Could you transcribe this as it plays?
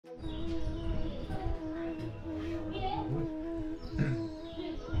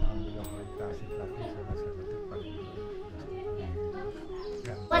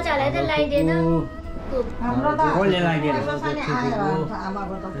बच्चालाई त लगाइदिएन हाम्रो त कसले लागेन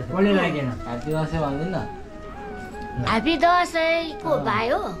कसले लागेन ह्याप्पी दसैँ भन्दैन न ह्याप्पी दसैँको भाइ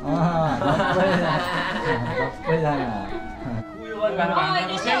हो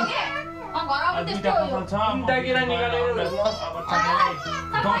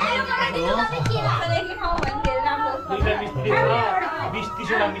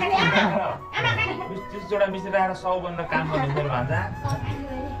मिस्त्री आएर 100 बन्दा काम गर्ने मेरो भान्जा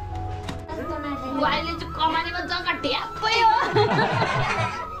अहिले चाहिँ कमानेको जग्गा ट्याप्पै हो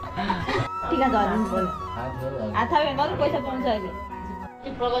टिका झर्नु पर्यो हात थाप्यो भने पैसा पाउँछ अहिले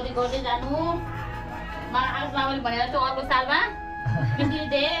प्रगति गर्दै जानु मलाई आलस बाबाले भनेर चाहिँ अर्को सालमा पिन्डी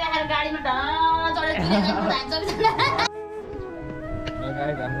धेरै राखेर गाडीमा चढेर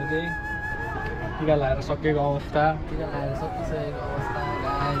हाम्रो चाहिँ टिका लगाएर सकिएको अवस्था गाइस हाम्रो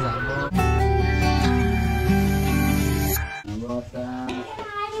अवस्था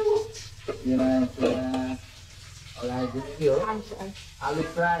आलु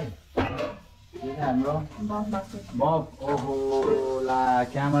फ्राई हाम्रो बफ ओहो ला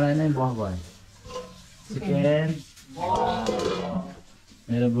क्यामेरा नै बफ भयो चिकन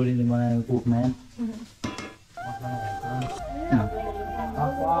मेरो बुढीले बनाएको कुकम्यान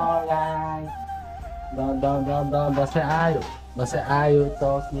दसैँ आयो त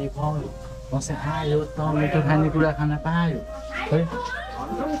के खुवायो दसैँ आयो त मिठो खानेकुरा खान पायो है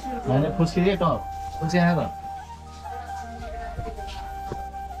होइन खुसी त खुसी आयो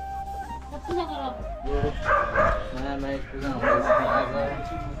नयाँ बाइक पूजा हुँदैछ आज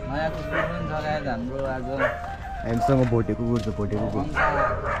नयाँ कुकुर पनि जगाएर हाम्रो आज हामीसँग भोटे कुकुर छ भोटे कुकुर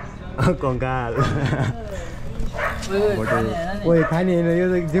कङ्काल ओए खाने होइन यो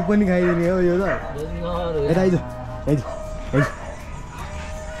त जे पनि खाइदिने हो यो त यता आइज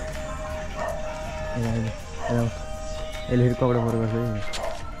यसले फेरि कपडा फर गर्छ है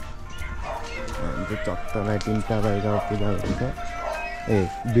चट्टलाई 3टा बाइक पूजा हुन्छ ए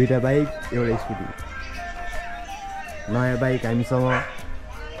 2टा बाइक एउटा स्कुटी नयाँ बाइक हामीसँग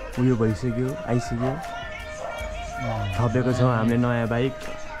उयो भइसक्यो आइसक्यो थपेको छौँ हामीले नयाँ बाइक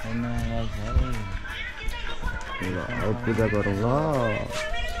पूजा गरौँ ल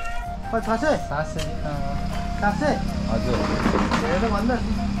हजुर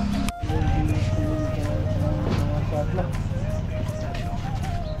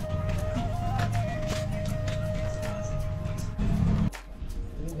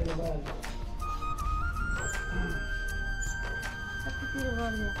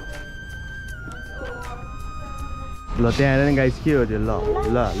ल त्यहाँ हेर नि गाइस के हो त्यो ल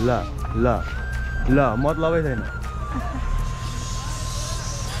ल ल ल ल मतलबै छैन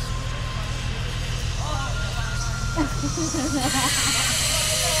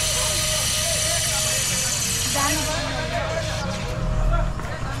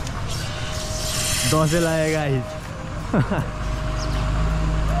दसैँ लाग्यो गाइस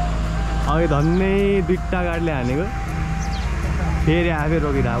अघि धन्नै 2टा गाडीले हानेको फेरि आफै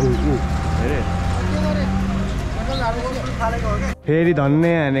रोकिँदा हेरे फेरि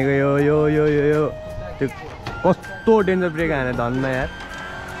धन्नै हानेको यो यो यो यो यो त्यो कस्तो डेन्जर ब्रेक हाने धन्न यार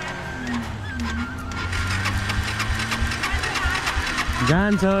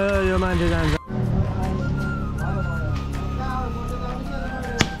जान्छ यो मान्छे जान्छ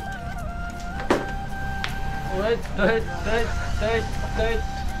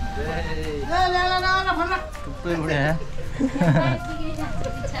थुप्रै बुढा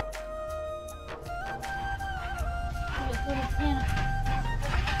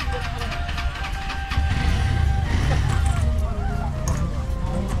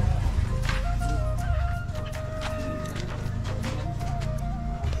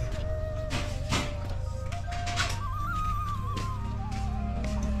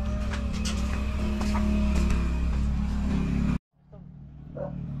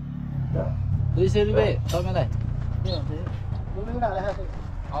 ₹200 तपाईँलाई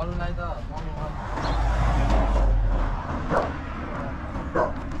अरूलाई त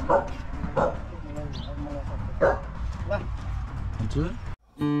हुन्छ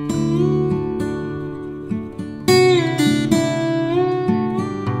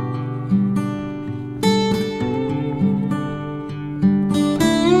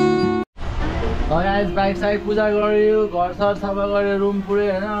बाइक साइक पूजा गऱ्यो घर सर सफा गऱ्यो रुम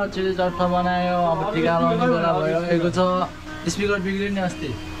पुऱ्यो होइन चिल्ली चट्टा बनायो अब टिका लाउने बेला भइरहेको छ स्पिकर बिग्रियो नि अस्ति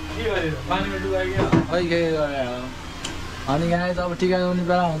खै के गरे अनि गाइस अब टिका लाउने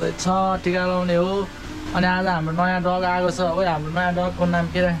बेला हुँदैछ टिका लाउने हो अनि आज हाम्रो नयाँ डग आएको छ ओ हाम्रो नयाँ डगको नाम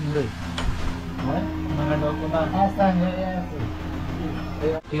के राख्नु है नयाँ डगको नाम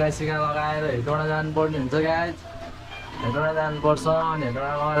टिका सिका लगाएर हिँड्न जानुपर्ने हुन्छ गाइस हेटौँडा जानुपर्छ अनि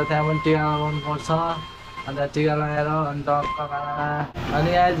हेटौँडा गएर त्यहाँ पनि टिका लगाउनुपर्छ अन्त टिका लगाएर अन्त ककालामा अनि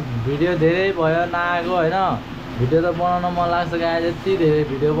गाइज भिडियो धेरै भयो नआएको होइन भिडियो त बनाउन मन लाग्छ गाइज यति धेरै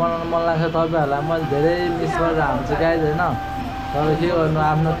भिडियो बनाउन मन लाग्छ तपाईँहरूलाई मैले धेरै मिस गरेर हाल्छु गाइज होइन तर के गर्नु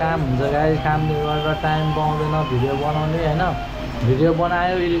आफ्नो काम हुन्छ गाइज कामले गरेर टाइम पाउँदैन भिडियो बनाउने होइन भिडियो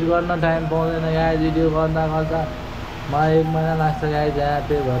बनायो एडिट गर्न टाइम पाउँदैन गाइज भिडियो गर्दा गर्दा मलाई 1 महिना लाग्छ गाइज त्यहाँ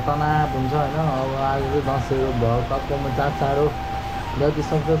त्यही भएर तनाव हुन्छ होइन अब आज चाहिँ दसैँको भयो कप्पोमा चाँडो जति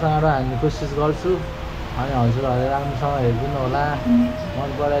सक्छ चाँडो हाल्ने कोसिस गर्छु अनि हजुरहरूले राम्रोसँग हेरिदिनु होला मन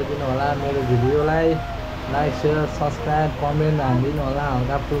पराइदिनु होला मेरो भिडियोलाई लाइक सेयर सब्सक्राइब कमेन्ट हालिदिनु होला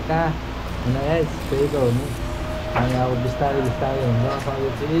हल्का फुल्का होइन गाइज त्यही त हो नि अनि अब बिस्तारै बिस्तारै हुन्छ सबै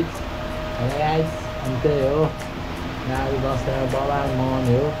चिज होइन गाइज अनि त्यही हो आज दसैँ बडा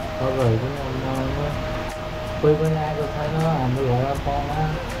मनाउने हो तपाईँहरू पनि अब मनाउनु कोही पनि आएको छैन हाम्रो घरमा पाहुना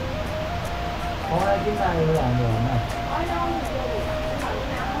किन आएको हाम्रो घरमा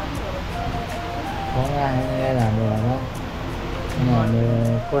पाहुना आएन गाइज हाम्रो घरमा अनि हाम्रो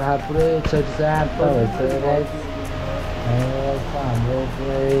कोठा पुरै चटचाट भइसक्यो गाइज हाम्रो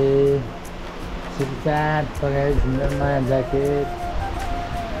पुरै चटचाट गाइज नयाँ ज्याकेट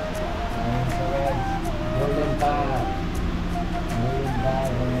गोल्डन पार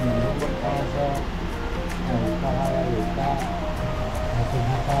छ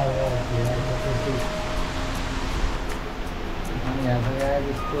अनि यहाँ गाइज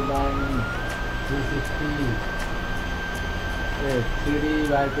यस्तो दामी 360 3D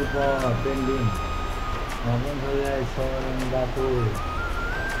बाटो पेन्टिङ यहाँ पनि छ गाइज सौरन बाटो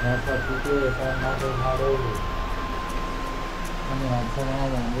यहाँ छ टुटे माटो खाडो अनि यहाँ छ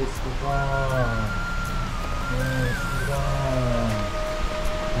गाइज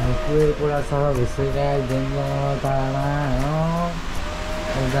हाम्रो पुरै कुरा सफा भइसक्यो गाइज डेन्जर टाढामा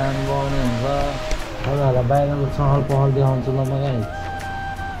होइन जान पाउने हुन्छ तपाईँहरूलाई बाहिरको चहल पहल देखाउँछु ल म गाइज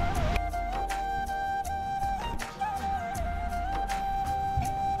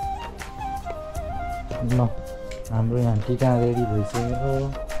ल हाम्रो यहाँ टिका रेडी भइसक्यो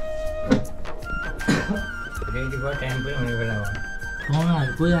रेडी भयो टाइम पनि हुने बेला भयो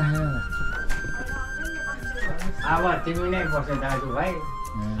पाहुनाहरू कोही आएन अब तिमी नै बस्छ दाजु भाइ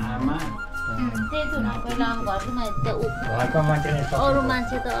आमा त्यही त हुन पहिला अब घरको घरको मान्छे नै अरू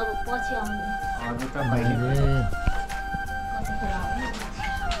मान्छे त अब पछि आउने अरू त पहिले कतिखेर आउने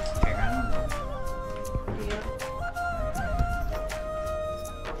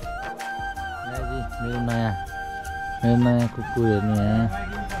मेरो नयाँ कुकुर हेर्नु यहाँ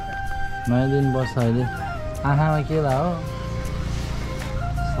नयाँ दिन बस्छ अहिले आँखामा के होला हो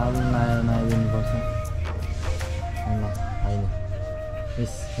साबुन लगाएर नयाँ दिन बस्छ ल अहिले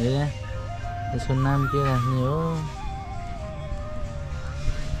यस यसको नाम के राख्ने हो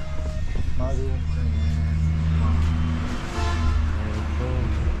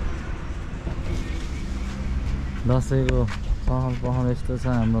दसैँको चहल पहल यस्तो छ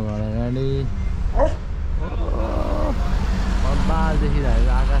हाम्रो घर अगाडि बाल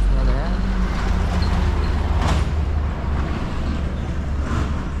देखिरहेको आकाशमा यहाँ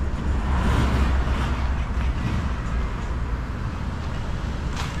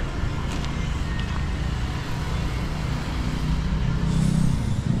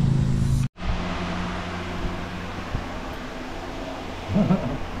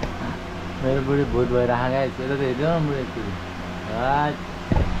मेरो बुढी भूत भइरहेको गाइस यता त हेर्नु न बुढी यति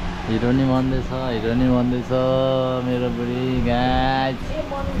हिरोनी भन्दैछ मेरो बुढी गाइस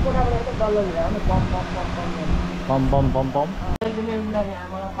पम पम पम पम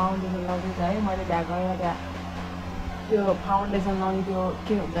फाउन्डेसन लगाउँदैछ है मैले बिहा गरेर त्यहाँ त्यो फाउन्डेसन लगाउने त्यो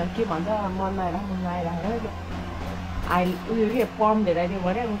के भन्छ मन आइराखेर अहिले उयो के पम्प हेराइदियो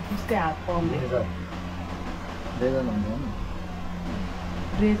भने उसकै हात पम्प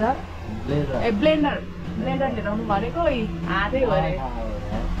रेजर ए ब्लेन्डर लिएर भनेको हातै हो अरे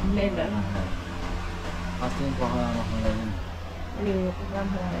ब्लेन्डर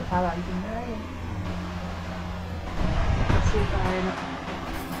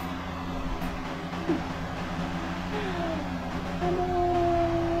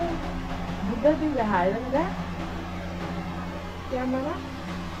बुद्ध तिमीले हालेर नि त क्यामेरा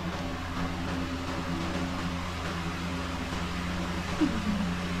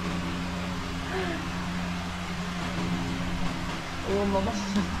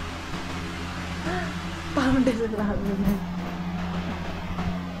फाउन्डेसन लाग्नु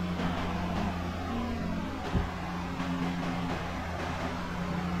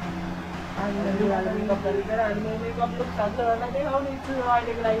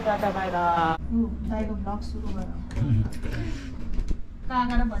दाइको ब्लग सुरु गर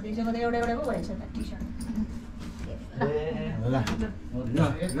कहाँ भन्दैछ एउटा पो भएछ त टी सर्ट त्यो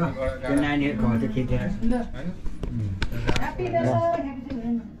नानीहरूको चाहिँ खिचेर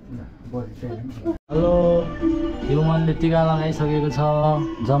हेलो युमनले टिका लगाइसकेको छ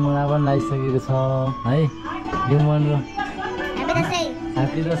जमुना पनि लगाइसकेको छ है युमन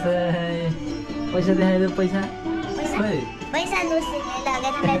ह्याप्पी दसैँ पैसा देखाइदियो पैसा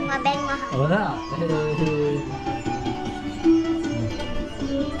हो र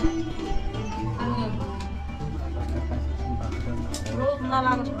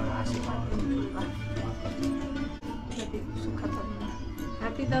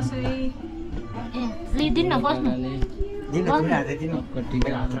ह्याप्पी दसैँ लिदिन बस्नु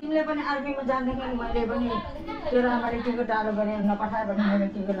तिमीले पनि आर्मीमा जाँदाखेरि मैले पनि तेरो आमाले टिकट आलो गरेर नपठायो भने मैले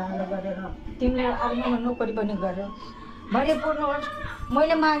टिकट आलो गरेर तिमीले आर्मीमा नोकरी पनि गर्यो भरे पुर्नुहोस्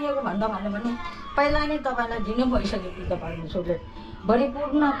मैले मागेको भन्दा भन्यो भने पहिला नै तपाईँलाई दिनु भइसक्यो पिता परमेश्वरले भरे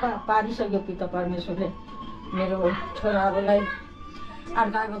पूर्ण पारिसक्यो पिता परमेश्वरले मेरो छोराहरूलाई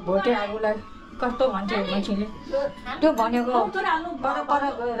अर्काको भोटे आगोलाई कस्तो भन्थ्यो मान्छेले त्यो भनेको पर पर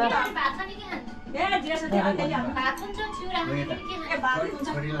गएर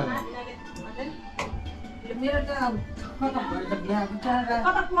मेरो त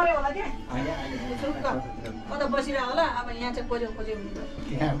कता पर्यो होला क्या कता बसिरह होला अब यहाँ चाहिँ खोज्यो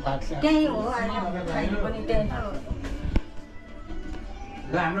त्यही हो अहिले पनि त्यही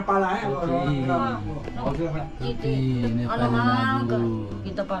हाम्रो पाला है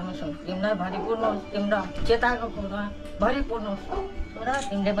गीत परमेश्वर तिमीलाई भरिपूर्ण तिम्रो चेताको कुरा भरिपूर्ण छोरा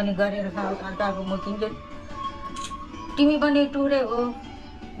तिमीले पनि गरेर खाऊ अर्काको म किन्छु तिमी पनि टुरे हो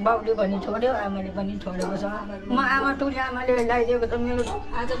बाउले पनि छोड्यो आमाले पनि छोडेको छ म आमा टुरे आमाले लगाइदिएको त मेरो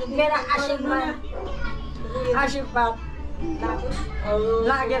आशीर्वाद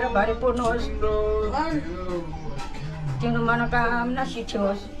लागेर भरिपूर्ण होस् तिम्रो मनोकामना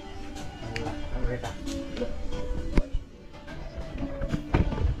सिद्धियोस्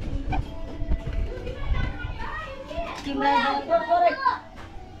तिमीलाई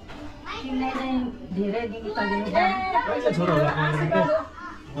चाहिँ धेरै दिन पर्दैन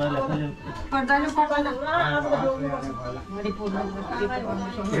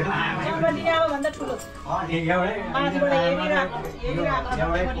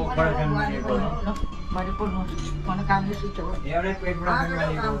भरिपूर्ण मनोकामना सिद्धि होस्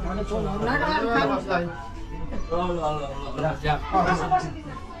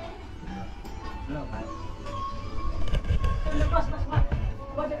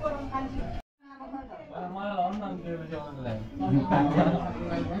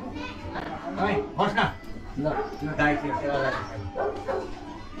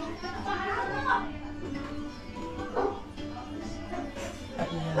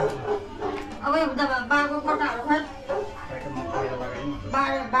अब बाबाको फोटोहरू खै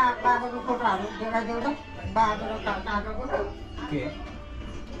बाबाको फोटोहरू देखाइदेऊ त बाबाको र काकाको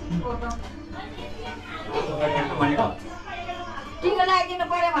फोटो टिका लगाइदिनु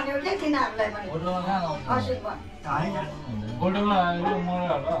पर्यो भन्यो कि तिनीहरूलाई पनि आशीर्वाद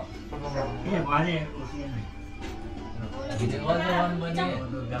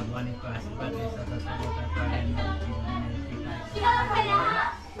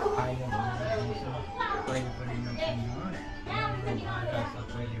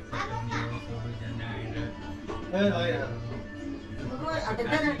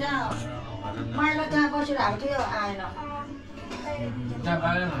माइला त्यहाँ बसिरहेको थियो आएन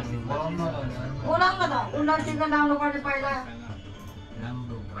बोलाउन त उनीहरू टिका लाउनु पर्ने पहिला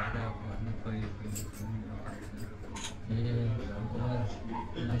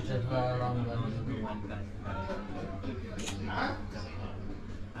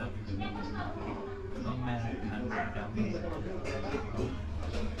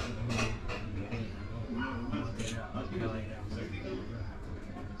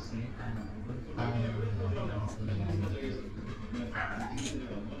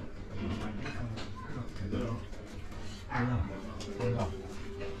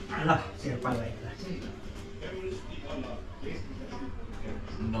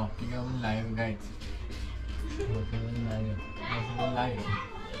No, tinggal live guys. Live.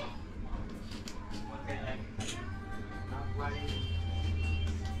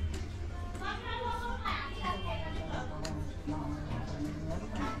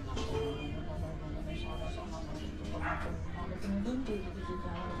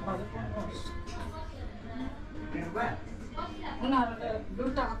 उनीहरूले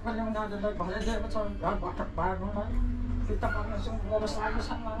दुईवटा आत्माले उनीहरूलाई भराइदिएको छ घरबाट बाँड्नुलाई पिता परमेश्वरको व्यवस्थाको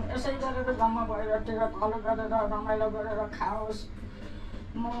सामान यसै गरेर गाउँमा गएर टिका फलो गरेर रमाइलो गरेर खाओस्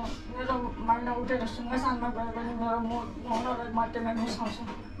म मेरो माइला उठेर सिंहसानमा गयो भने मेरो मनलाई माटोमा मिसाउँछ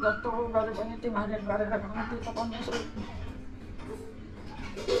जस्तो गरे पनि तिमीहरूले गरेर खानु त्यो त परमेश्वर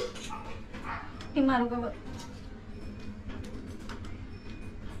तिमीहरूको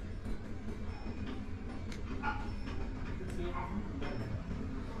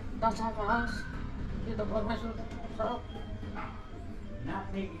दशाको होस् त्यो त परमेश्वर सब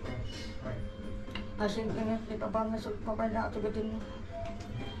हसिन पनि त्यो त परमेश्वर तपाईँले आजको दिनमा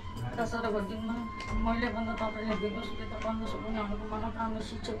दशहराको दिनमा मैले भन्दा तपाईँले दिनुहोस् त्यो त परमेश्वर उनीहरूको मनोकामना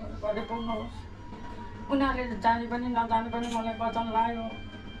शिक्षा परिपूर्ण होस् उनीहरूले जाने पनि नजाने पनि मलाई वचन लाग्यो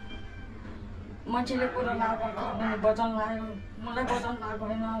मान्छेले कुरा लाग्यो भने वचन लाग्यो मलाई वचन लाग्यो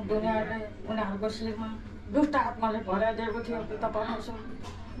होइन दुनियाँले उनीहरूको शिरमा दुष्ट आत्माले भराइदिएको थियो त्यो त परमेश्वर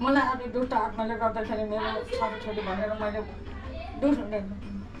मलाई अब दुष्ट आत्माले गर्दाखेरि मेरो छोरीछोरी भनेर मैले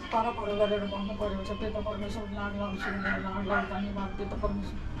परपहरू गरेर भन्नु परेको छ त्यो त परमेश्वर लाग्ला धन्यवाद त्यो त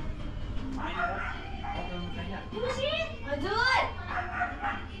परमेश्वर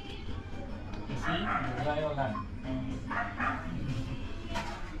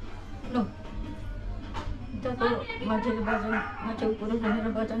जस्तो मान्छेले वचन मान्छे पुरुष भनेर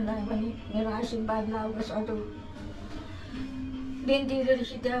वचन लायो भने मेरो आशीर्वाद लाओस् अझ दिन तिरेर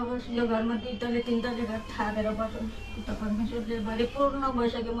सिध्याओस् यो घरमा दुई तले तिन तले घर थालेर बसोस् त्यो त परमेश्वरले भरिपूर्ण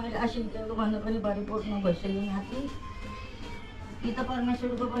भइसक्यो मैले आशीर्वादको भन्दा पनि भरिपूर्ण भइसक्यो नाति यो त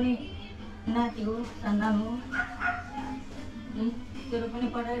परमेश्वरको पनि नाति हो सन्तान हो तेरो पनि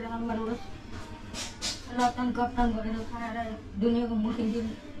पढाइ राम्रो होस् रतन कप्तान गरेर खाएर दुनियाँको मुखी दिन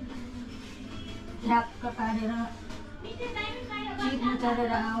ढाक्क पारेर चिरमा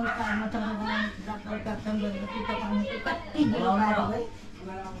चढेर आओस् कारमा चढेर डाक्टर कप्तान गरेर त्यो त परमेश्वर कति दिनु पारो है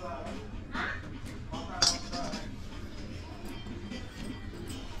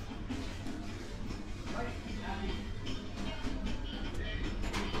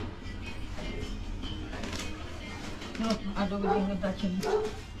आजको दिनको दक्षिण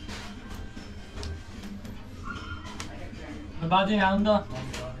बाजे आउनु त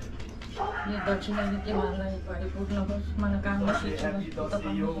यो दक्षिणाले तिमीहरूलाई परिपूर्ण होस् मनोकामना शिक्षा होस्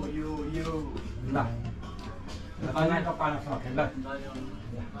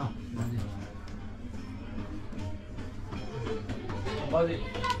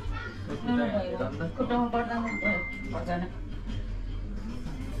खुट्टामा पर्दैन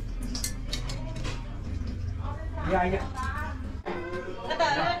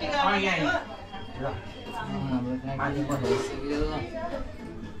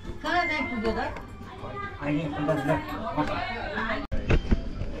कहाँ जाए पुग्यो त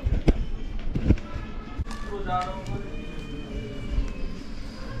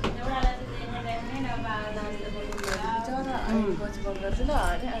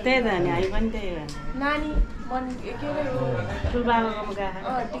त्यही त नि हामी पनि त्यही हो नानी मन के अरे ठुलबाबाकोमा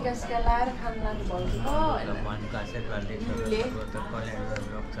गएको टिका सिका लाएर खानु लानु भएको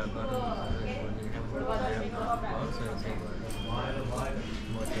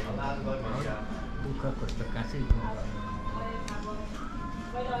दुःख कष्ट कासै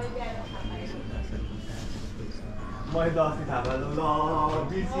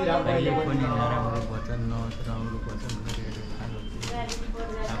कहिले पनि नराम्रो वचन नराम्रो वचन गरेर खानु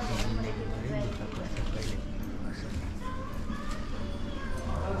आफ्नो जिन्दगीभरि दुःख कष्ट कहिले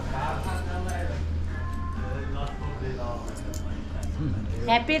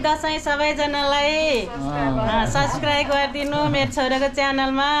ह्याप्पी दसैँ सबैजनालाई सब्सक्राइब गरिदिनु मेरो छोराको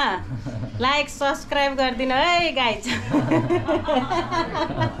च्यानलमा लाइक सब्सक्राइब गरिदिनु है गाइज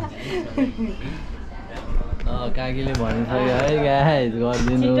काकीले भनिसक्यो है गाइज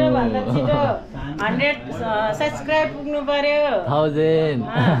गरिदिनु छिटोभन्दा छिटो 100 सब्सक्राइब पुग्नु पर्यो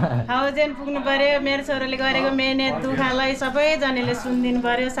 1000 पुग्नु पर्यो मेरो छोराले गरेको मेहनत दुःखलाई सबैजनाले सुनिदिनु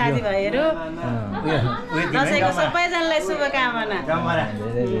पर्यो साथीभाइहरू दसैँको सबैजनालाई शुभकामना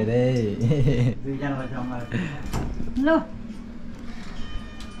धेरै ल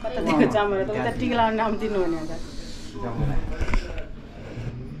कता दिएको चामल त उता टिका लाउने नाम दिनु हुने अन्त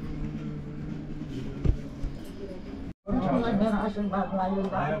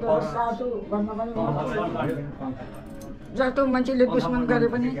जस्तो मान्छेले दुश्मन गरे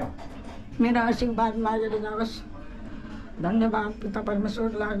पनि मेरो आशीर्वाद मागेर जाओस् धन्यवाद पिता परमेश्वर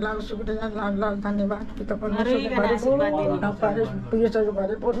लाख शुक्रिया लाख धन्यवाद पिता परमेश्वर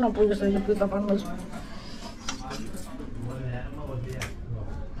परिपूर्ण पुगेछ पिता परमेश्वर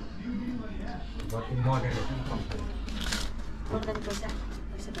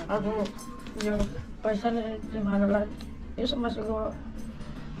अब यो पैसाले तिमीहरूलाई यो समस्याको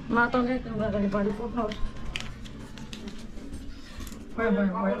माताले तिमीहरूलाई परिपूर्ण होस्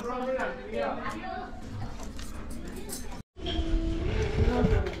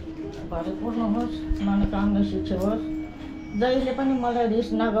भरिपूर्ण होस्, मनोकामना शिक्षा होस्। जहिले पनि मलाई रिस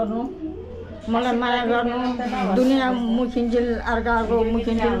नगर्नु, मलाई माया गर्नु, दुनियाँ मुखिन्जेल अर्काको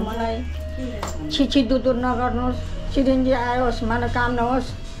मुखिन्जेल मलाई छिछि दुदुर नगर्नुहोस्। चिरञ्जी आयोस्, मनोकामना होस्।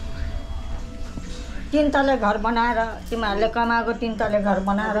 3 तले घर बनाएर तिमीहरूले कमाएको 3 तले घर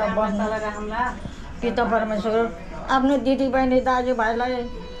बनाएर बस्न पिता परमेश्वर आफ्नो दिदीबहिनी दाजुभाइलाई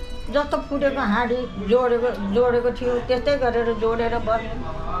जस्तो फुटेको हाँडी जोडेको थियो त्यस्तै गरेर जोडेर बस्नु।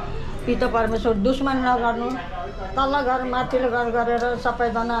 पिता परमेश्वर दुश्मन नगर्नु। तल्लो घर माथिल्लो घर गरेर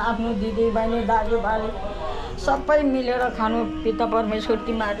सबैजना आफ्नो दिदीबहिनी दाजुभाइ सबै मिलेर खानु। पिता परमेश्वर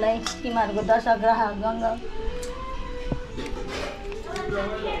तिमीहरूलाई तिमीहरूको दशा ग्रह गङ्गा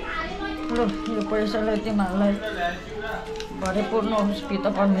यो पैसालाई तिमीहरूलाई भरिपूर्ण होस् पिता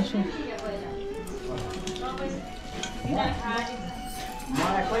परमेश्वर।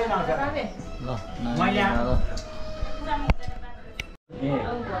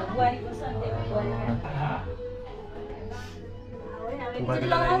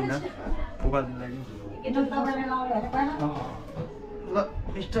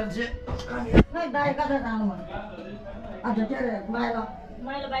 दाइ कता जानु अच्छा त्यो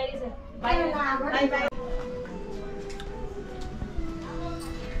माइलो बाहिर छ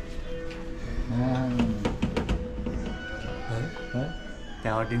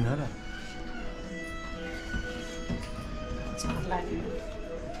त्यहाँ अटिन्छ र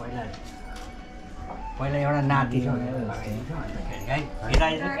पहिला एउटा नाति छ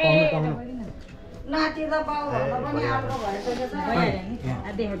नाति त बाउ भन्दा पनि अर्को भइसक्यो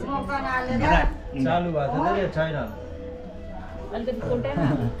चालु भएको छैन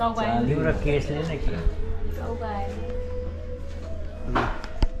तिम्रो केसले नै के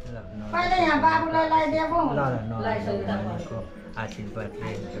पहिला यहाँ बाबुलाई लगाइदिएको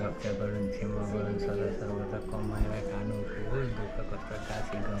आशीर्वादले रक्षा गरून्, क्षमा गरून्, सदा सर्वदा कमाएर खानु होस्, दुःख कष्ट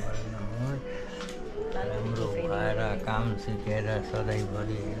काशी गमाउनु नहोस्, राम्रो भएर काम सिकेर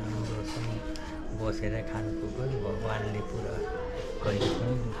सधैँभरि राम्रोसँग बसेर खानु पुगोस्, भगवान्ले पुरा कहिले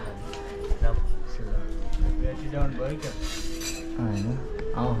पनि प्रेसिडेन्ट भयो क्या होइन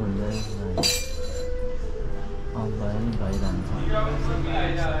हुन्छ भयो नि भइरहन्छ।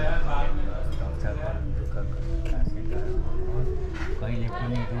 कहिले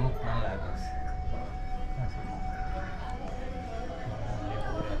पनि रोग नलागोस्।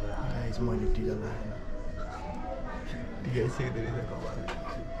 मैले टिका लगाएँ टिका सिक्दै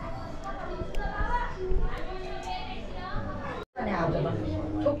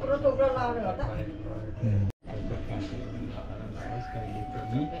थुप्रो लाउने हो त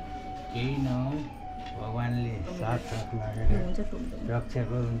केही नहोस्, भगवान्ले साथ लागेर रक्षा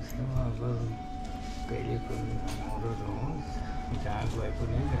गरून्, सेवा गरून्, कहिले पनि राम्रो नहोस्, जहाँ गए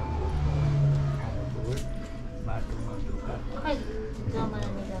पनि राम्रो खानु पुगोस्, बाटोमा दुःख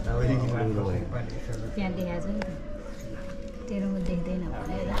त्यहाँ देखाएको छ नि त तेरोमा देख्दैन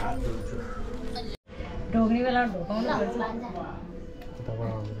भनेर ढोक्ने बेला ढोकाउनु पर्छ।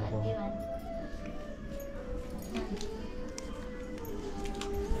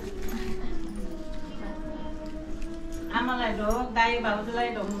 आमालाई ढोक दाइ भाउजूलाई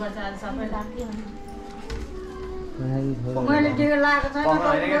ढोक्नुपर्छ सबै लाग्यो। मैले टिका लगाएको छैन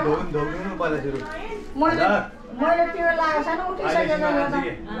मैले टिका लगाएको छैन उठिसकेको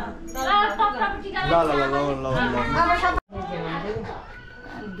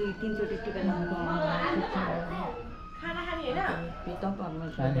दुई तिनचोटि टिका लगाएको पिता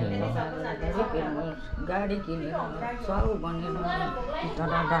परमेश्वरले गाडी किनेर सब भनेर पिता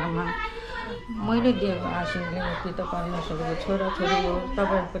घरमा मैले दिएको आशीर्वादले पिता परमेश्वरको छोराछोरी हो।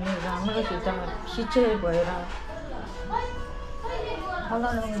 तपाईँ पनि राम्रोसित शिक्षै भएर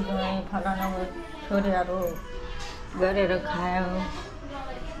फलानु फलानु छोरीहरू गरेर खायो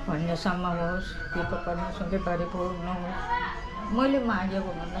भन्नेसम्म होस्। पिता परमेश्वरले परिपूर्ण होस्। मैले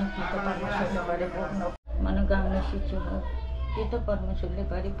मागेको भन्दा पिता परमेश्वरले परिपूर्ण मनोकामना शिक्षा होस्। पिता परमेश्वरले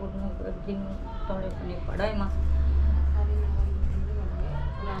परिपूर्ण गरिदिनु। तँलाई पनि पढाइमा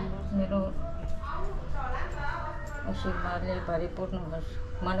मेरो आशीर्वादले परिपूर्ण होस्,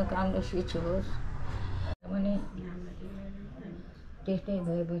 मनोकामना शिक्षा होस्। भने त्यस्तै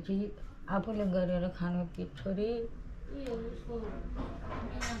भएपछि आफूले गरेर खानु छोरी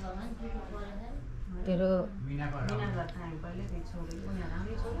तेरो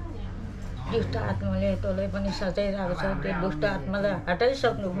दुष्ट आत्माले तँलाई पनि सजाइरहेको छ। त्यो दुष्ट आत्मालाई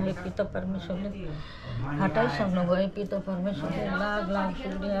हटाइसक्नुभयो पिता परमेश्वरले, हटाइसक्नुभयो पिता परमेश्वरले। लाग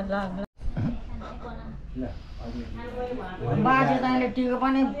सूर्य लाग बाजे दाइले टिको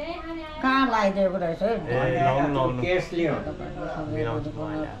पनि कहाँ लगाइदिएको रहेछ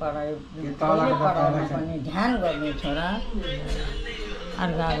पढाइमा पनि ध्यान गर्ने छोरा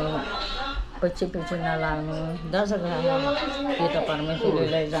अर्काको पछि नलाग्नु, 10 ग्राम पिता परमेश्वरले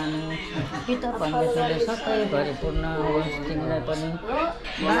लैजानु, पिता परमेश्वरले सबै भरिपूर्ण होस्। तिमीलाई पनि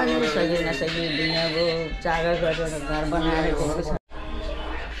बाँच्नु सकी नसकी दुनियाँको जागा गरेर घर बनाएर दिएको छ।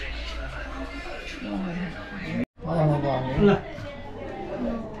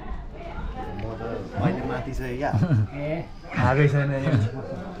 मैले माथि छ क्या खाएकै छैन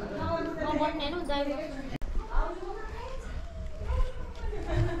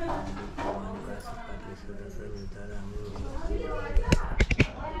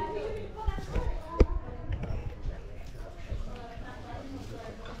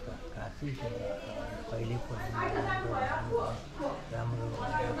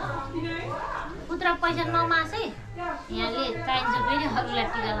पुत्रा पैसा नमासे यहाँले चाहिन्छ फेरि अरूलाई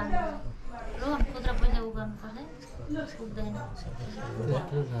टिका लाग्नु र पुत्रा पैसा उ गर्नुपर्छ पुग्दैन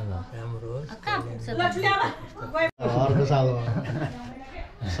कहाँ पुग्छ अर्को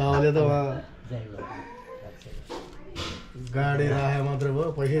सालले त उहाँ गाडी राखे मात्र भयो,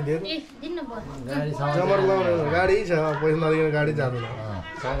 पैसा दियो दिनु पर्यो जमर लगाउने गाडी छ, पैसा नदिकन गाडी जाँदैन।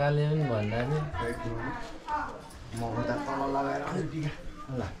 काकाले पनि भन्दा नि म उता तल लगाएर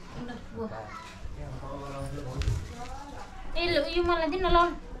ए ल यो मलाई दिनु ल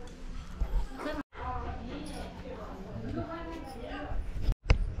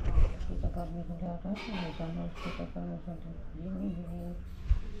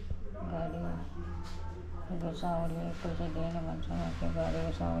साउले पैसा दिएन भन्छ, त्यो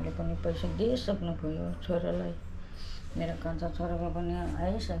गाडीको साउले पनि पैसा दिइसक्नु भयो छोरालाई। मेरो कान्छा छोराको पनि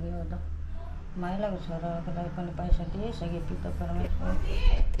आइसक्यो त, माइलाको छोराको पनि पैसा दिइसक्यो। पिता परमेश्वर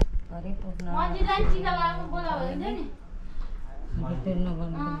परिपूर्ण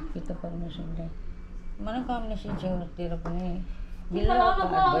गर्नु पिता परमेश्वरले मनोकामना छेउतिर पनि बिल्लो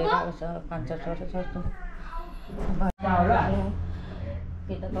भइरहेको छ। कान्छा छोरा जस्तो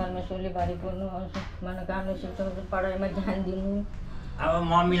पिता परमेश्वरले भरिपूर्ण मनोकामना शिक्षाको पढाइमा ध्यान दिनु। अब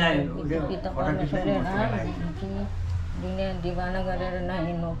मम्मीलाई पिता परमेश्वरले दुनियाँ दिवाना गरेर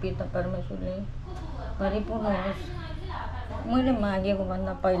नहिँड्नु। पिता परमेश्वरले परिपूर्ण होस्। मैले मागेको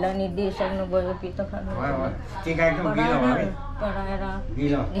भन्दा पहिला नि दिइसक्नु भयो। पिता पढाएर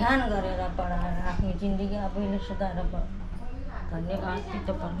ध्यान गरेर पढाएर आफ्नो जिन्दगी आफैले सुधारेर धन्यवाद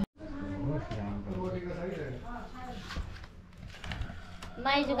पिता परमेश्वर।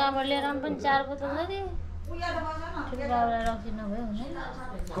 माइजू कहाँबाट लिएर आउनु पनि 4 बोतल जति ठुलो बाबुलाई रक्सी नभए हुँदैन।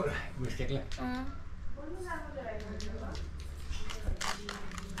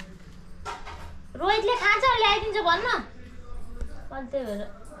 रोहितले खान्छ ल्याइदिन्छ भन्न अनि त्यही भएर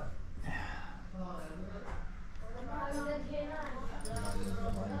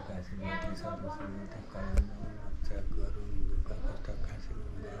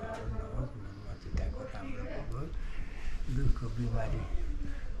दुःखको बिमारी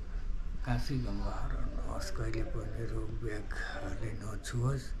काशी गङ्गा हरोस्, कहिले पनि रोग व्याघले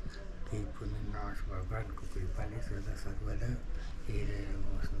नछुओस्, केही पनि नहोस्। भगवान्को कृपाले सदा सर्वदा हेरेर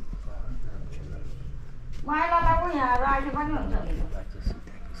बस्नु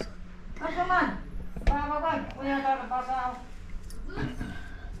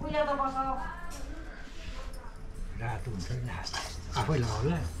रात हुन्छ आफैलाई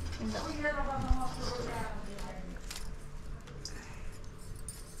होला।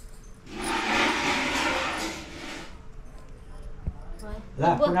 ल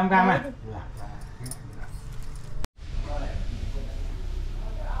पुराम काममा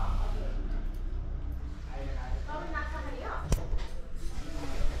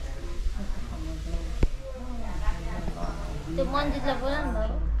त्यो मन्दिरलाई बोला नि त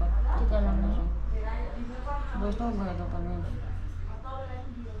टिका लाउनु जस्तो गएर पनि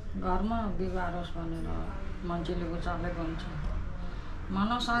घरमा बिगारोस् भनेर मान्छेले उचालेको हुन्छ।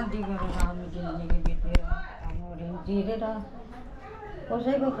 मनशान्ति गरेर हामी जिन्दगी बितेर हाम्रो ऋण तिरेर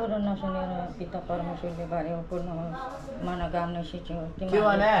कसैको कुरो नसुनेर पिता परमेश्वरले भरिपूर्ण होस्। मनोकामना सिद्धियोस्। के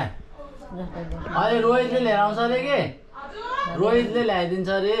भने अहिले रोहितले लिएर आउँछ अरे के, रोहितले ल्याइदिन्छ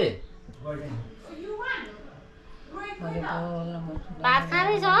अरे। भात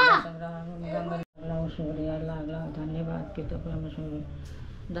खाँदैछ धन्यवाद पिता परमेश्वर।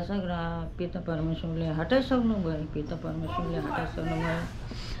 दशग्रह पिता परमेश्वरले हटाइसक्नु भयो। पिता परमेश्वरले हटाइसक्नु भयो।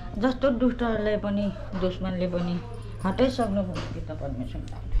 जस्तो दुष्टहरूलाई पनि दुश्मनले पनि हटाइसक्नु भयो पिता परमेश्वर।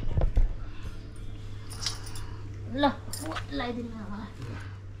 ल ल्याइदिनु मलाई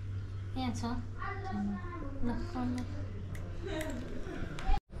यहाँ छ ल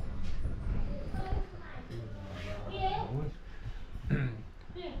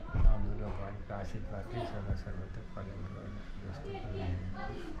आशीर्वादले सदा सर्वदा पालन गर्नु जस्तो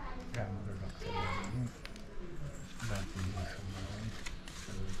राम्रो लाग्छ बाँच्ने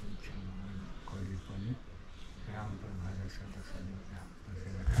सदा सर्वदा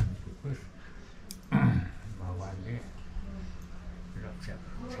भगवानले रक्षा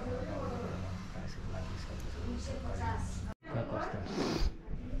आशीर्वाद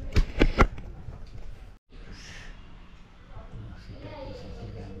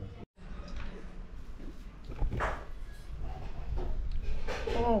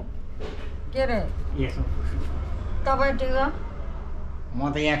के रे यसो तपाईँ टिका म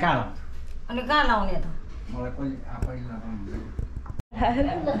त यहाँ कहाँ लाउँछु अनि कहाँ लाउने त मलाई कोही आफै लगाउनु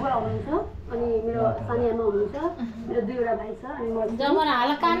अनि मेरो सानियामा हुनुहुन्छ मेरो दुईवटा भाइ छ अनि म जमरा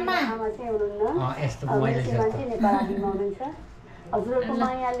हाल कानमा आमा चाहिँ हुनुहुन्न यस्तो मैले मान्छे नेपाल आदिमा हुनुहुन्छ हजुरहरूको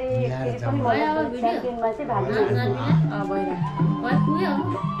मायाले पनि च्याम्पियनमा चाहिँ भाग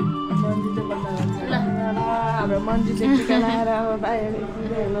हाम्रो मन्जु चाहिँ टिका लगाएर अब बाहिर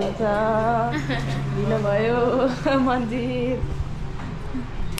हुनुहुन्छ भयो मन्दिर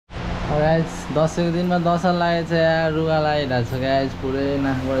गाइस दसैँको दिनमा दसैँ लागेको छ यहाँ रुगा लगाइरहेको छ गाइस पुरै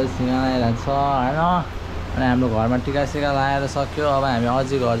नाकबाट सिँगा लगाइरहेको छ होइन अनि हाम्रो घरमा टिका सिका लगाएर सक्यो अब हामी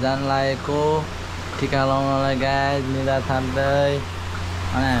अझै घर जानु लागेको टिका लगाउनलाई गाइस निदा थाप्दै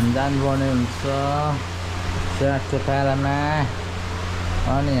अनि हामी जानुपर्ने हुन्छ सेवाको पालामा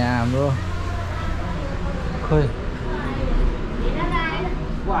अनि यहाँ हाम्रो खोइ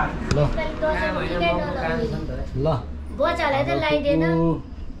ल बच्चालाई त लगाइदिएन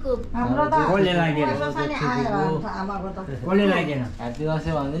हाम्रो त कसले लागेन आमाको त कसले लागेन ह्याप्पी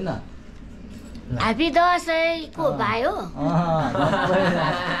दसैँ भनिदिनु न ह्याप्पी दसैँको भाइ हो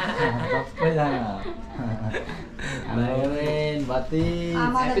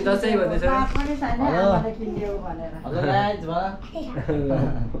ह्याप्पी दसैँ भन्दैछ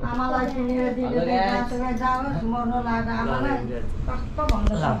आमालाई किनेर दिने जाओस् मर्नु लाग्यो आमालाई कस्तो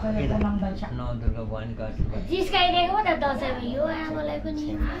भन्नु सक्दैन बोलाउँदैछ नदुर्गा बहिनीको आशीर्वाद जिस्काइदिएको त दसैँमा यो आमालाई पनि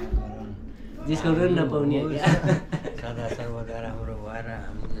जिस्काउनु नि नपाउने सदा सर्वदा राम्रो भएर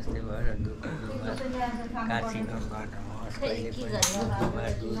हामी जस्तै भएर दुःख काशी नगर्नुहोस् कहिले पनि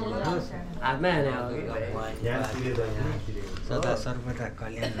सदा सर्वदा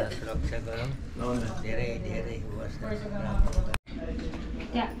कल्याण र सुरक्षा गरौँ धेरै धेरै वर्ष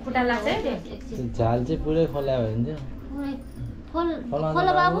खुट्टा लाग्छ है झाल चाहिँ पुरै खोला भयो भने खोल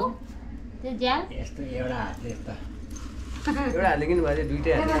बाबु त्यो झ्याल यस्तो एउटा हातले यस्तो एउटा हातले किन भयो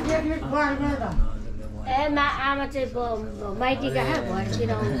दुइटै हातले ए आमा चाहिँ माइती कहाँ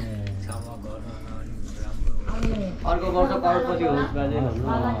घरतिर आउनु क्षमा गर्नु अर्को वर्ष करोडपति होस् बाजे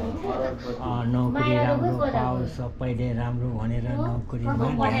नोकरी राम्रो पाओस् सबैले राम्रो भनेर नोकरीमा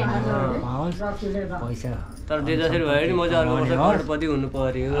पाओस् पैसा तर त्यो जसरी भयो नि म चाहिँ अर्को वर्ष करोडपति हुनु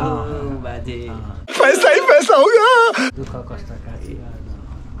पर्यो बाजे दुःख कष्ट काशी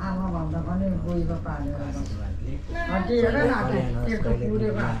आमा भन्दा पनि गएको पालेर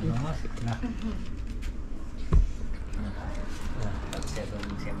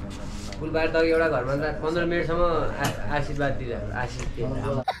फुलबार त एउटा घरमा 15 मिनटसम्म आशीर्वाद दिन्छ आशीष दिन्छ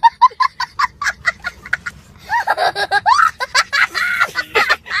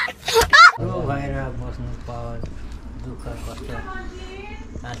भएर बस्नु पाओस् दुःख कष्ट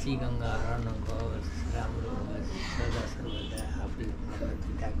काशी गङ्गा रहन पाओस् राम्रो होस् सदा सर्वदा आफै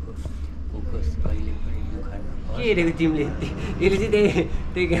पिताको कुकोस् कहिले पनि दुःख नहोस् के हेरेको तिमीले यसले चाहिँ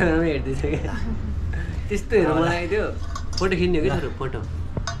त्यही क्यामेरामा हेर्दैछ क्या त्यस्तो हेर्नु मन लागेको थियो फोटो खिच्ने हो कि छोरो फोटो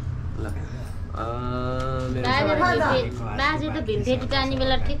ल बाजे त भिन्थेटी टार्ने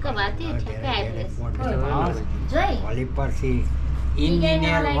बेला ठिक्क भएको थियो ठ्याक्कै आइपुगेछ भोलि पर्सि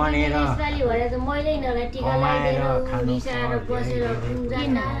इन्जिनियर बनेर मैले यिनीहरूलाई टिका लगाइदिएर मिसाएर बसेर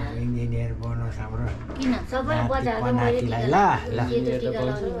इन्जिनियर बनोस् हाम्रो किन सबैलाई बजाएर मैले टिका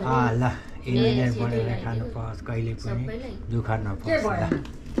ल इन्जिनियर बनेर खानु पाओस् कहिले पनि दुःख नपाओस्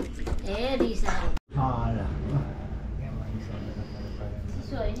ए रिसा आएर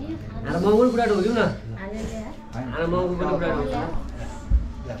महँगो कुरा ढोक्यौँ न आएर महँगो पनि कुरा ढोक्यौँ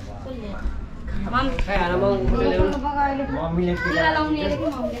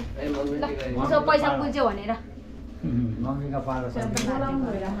पैसा बुझ्यो भनेर मम्मीको पालो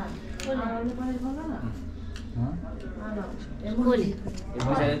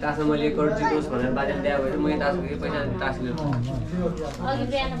पैसाले तासमा मैले 1 करोड जित्नुहोस् भनेर बाजेले दिएको भए मैले तासको के पैसा तास लिनु अघि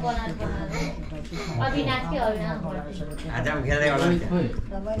बिहान बनाएको अविनाश के अविनाश आज पनि खेल्दै होला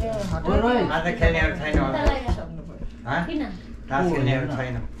आज खेल्नेहरू छैन होला किन तास खेल्नेहरू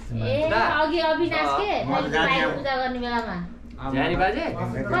छैन ए अघि अविनाश के पूजा गर्ने बेलामा जानी बाजे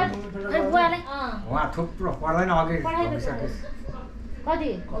उहाँ थुप्रो पर्दैन अघि भइसकेस्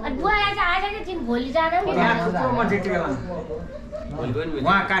कति अनि बुवा आज के दिन भोलि जान नि यहाँ थुप्रो मान्छे टिका लान्छ भोलि पनि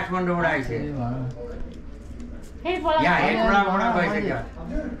उहाँ काठमाडौँबाट आइसक्यो फेरि बोला यहाँ हेटबाट गइसक्यो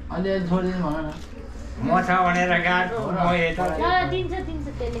अलि छोडिदिनु भन न म छ भनेर गएको म यता दिन्छ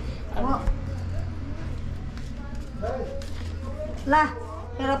त्यसले ल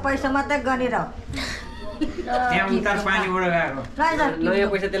मेरो पैसा मात्रै गरेर त्यहाँ उता पानीबाट गएको नयाँ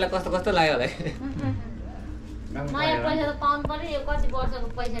पैसा त्यसलाई कस्तो कस्तो लाग्यो होला नयाँ पैसा त पाउनु पर्यो यो कति वर्षको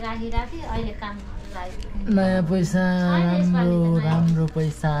पैसा राखिराखेँ अहिले काम लाग्यो नयाँ पैसा राम्रो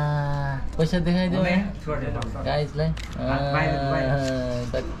पैसा पैसा देखाइदियो गाइजलाई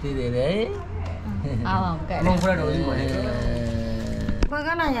कति धेरै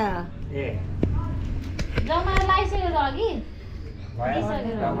है जम्मा लगाइसक्यो त अघि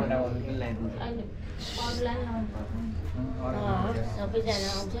सबैजना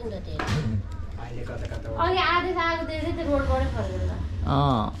आउँछ नि त त्यो अघि आधे आएको त्यो रोडबाटै फर्केर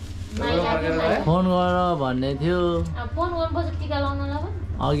फोन गर भन्ने थियो फोन गर्नुपर्छ टिका लाउनलाई पनि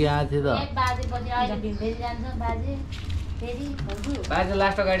अघि आएको थियो त बाजेपछि अहिले भिन्दै जान्छ बाजे फेरि बाजे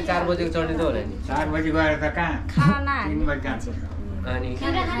लास्ट गाडी 4 बजेको चढ्ने त होला नि 4 बजी गएर त कहाँ 3 बजी जान्छ अनि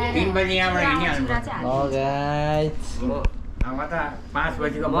 3 बजी यहाँबाट हिँडिहाल्नु गाइज अब त 5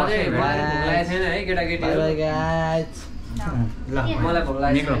 बजीको म चाहिँ बाजे भोक लागेको छैन है केटाकेटी बाइ गाइज ल मलाई भोक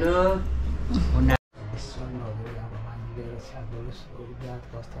लागेको छैन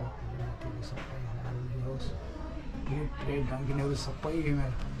ढङ्गिनेहरू सबै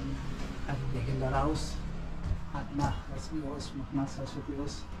आजदेखि लडाओस् हातमा लक्ष्मी होस् मुखमा सरस्वती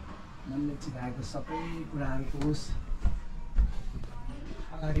होस् मनले चिराएको सबै कुराहरूको होस्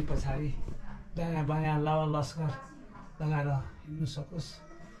अगाडि पछाडि दायाँ बायाँ लावा लस्कर लगाएर हिँड्नु सकोस्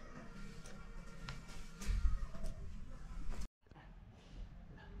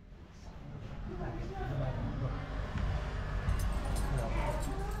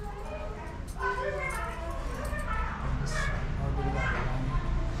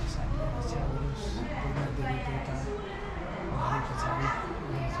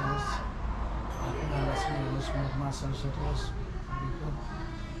सरस्वती होस्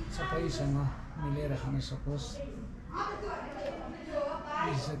सबैसँग मिलेर खान सकोस्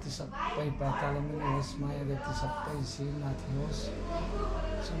जति सबै पाताल मिलेर होस् माया जति सबै शिरमाथि होस्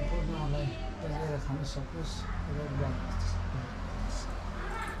सम्पूर्णलाई बजाएर खान सकोस्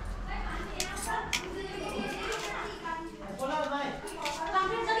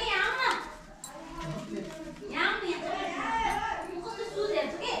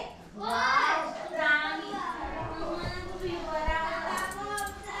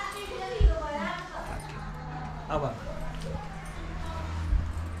अब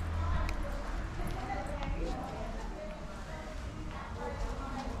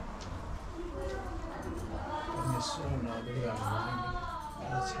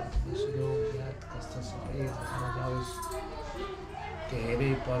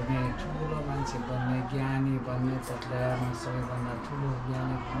धेरै पढ्ने ठुलो मान्छे बन्ने ज्ञानी बन्ने पत्लामा सबैभन्दा ठुलो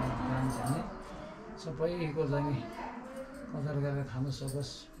ज्ञानी ज्ञान भन्ने सबैको चाहिँ कदर गरेर खान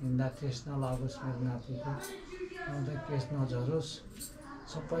सकोस् हिँड्दा ठेस नलागोस् मेरो नातिको आउँदा केस नझरोस्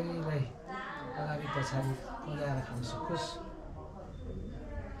सबैलाई अगाडि पछाडि बजाएर खान सकोस्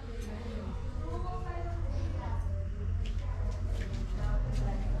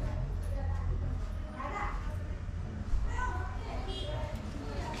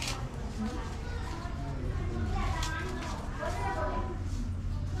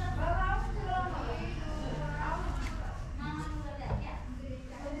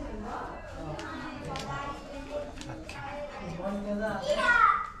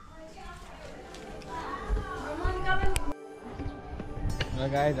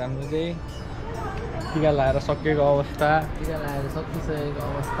गाइज हाम्रो चाहिँ टिका लगाएर सकिएको अवस्था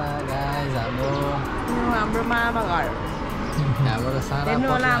गाइज हाम्रो मामा घर यहाँबाट सारा हेर्नु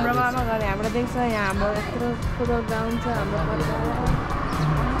होला हाम्रो मामा घर यहाँबाट देख्छ यहाँ हाम्रो यत्रो ठुलो ग्राउन्ड छ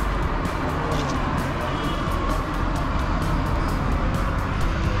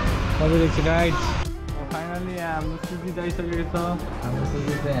हाम्रो देख्छ गाइज फाइनली यहाँ हाम्रो सुजी आइसकेको छ हाम्रो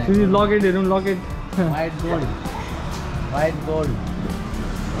सुजी लकेट हेरौँ locket white gold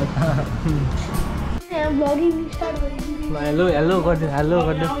hello hello गरिदियो हेलो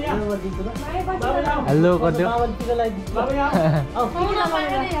गरिदियो हेलो गरिदियो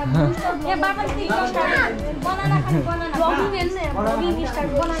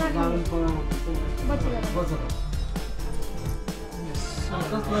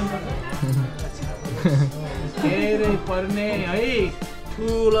धेरै पर्ने है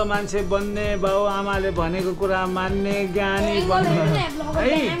ठुलो मान्छे बन्ने बाउ आमाले भनेको कुरा मान्ने ज्ञानी बन्ने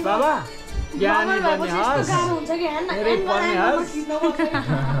है बाबा ज्ञानी बन्ने हस् धेरै पर्ने हस्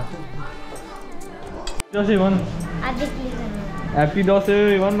दसैँ भन् ह्याप्पी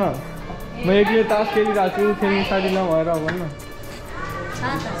दसैँ भन् न म एक्लै तास खेलिरहेको छु खेल्ने साथी नभएर भन् न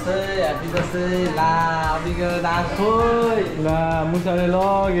ह्यापी दसैँ ला अबिको दान खोइ ला मुसाले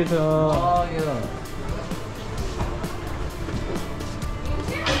लगेछ लग्यो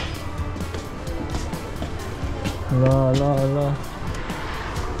ल ल ल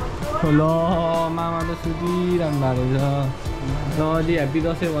ल मामा त सुतिरहनु भएको रहेछ ल अलि ह्याप्पी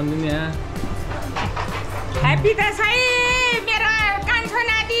दसैँ भन्नु नि यहाँ ह्याप्पी दसैँ मेरो कान्छो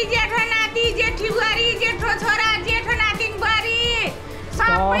नाति जेठो नाति जेठी बुहारी जेठो छोरा जेठो नातिन बुहारी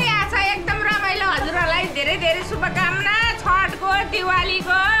सबै आछ एकदम रमाइलो हजुरहरूलाई धेरै धेरै शुभकामना छठको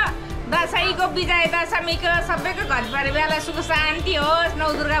दिवालीको दसैँको विजय दशमीको सबैको घर परिवारलाई सुख शान्ति होस् नौ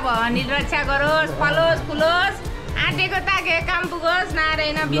दुर्गा भवानी रक्षा गरोस् फलोस् फुलोस् आँटेको ताकेको काम पुगोस्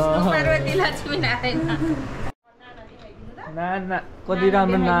नारायण विष्णु पार्वती लक्ष्मी नारायण नाना कति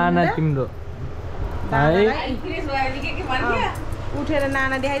राम्रो नाना तिम्रो उठेर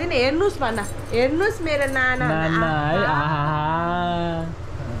नाना देखाइदिनु हेर्नुहोस् भन्न हेर्नुहोस् मेरो नाना है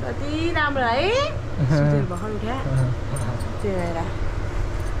कति राम्रो है भर्खर उठ्या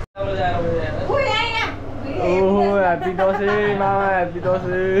ओहो ह्याप्पी दसैँ मामा ह्याप्पी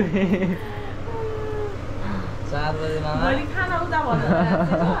दसैँ 4 बजे मामा खाना उता भन्नु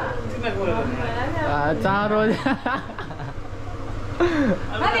 4 बजे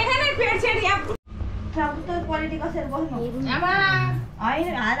क्वालिटी कसरी बस्नु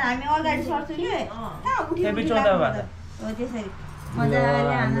होइन हामी अगाडि सर्छौँ कि हो त्यसरी मजाले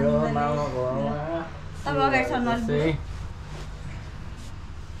तपाईँ अगाडि सर्नु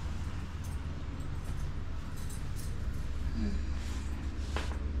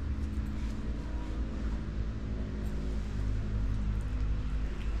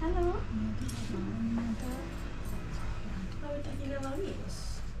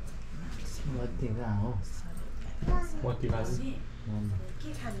मोती भाजी के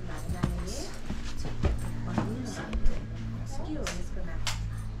खानु भएको नानीले भन्नुहोस् के हो यसको नाम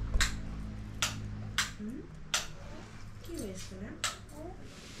के हो यसको नाम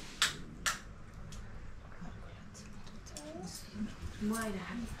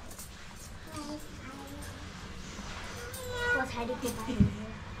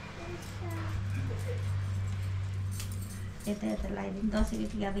यता यता लगाइदिनु दसैँको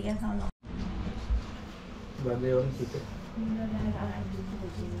टिका बिगा खाउनु भन्दै हो नि छिटो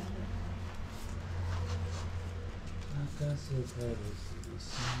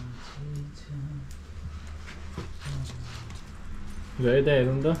यता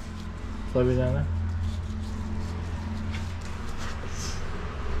हेरौँ त सबैजना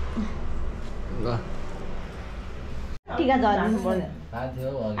ल टिका झर्नु पर्यो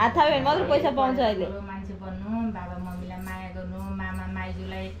हात थाप्यो भने मात्रै पैसा पाउँछ अहिले मान्छे बन्नु बाबा मम्मीलाई माया गर्नु मामा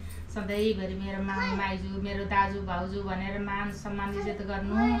माइजूलाई सधैँभरि मेरो मामा माइजू मेरो दाजु भाउजू भनेर मान सम्मान इज्जत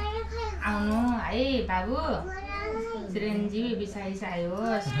गर्नु आउनु है बाबु चिरञ्जीवी बिसाइ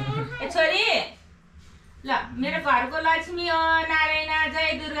होस् ए छोरी ल मेरो घरको लक्ष्मी हो नारायण जय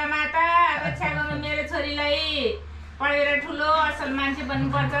दुर्गा माता रक्षा गर्नु मेरो छोरीलाई पढेर ठुलो असल मान्छे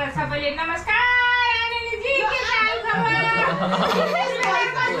बन्नुपर्छ सबैले नमस्कार आनन्दजी के हाल खबर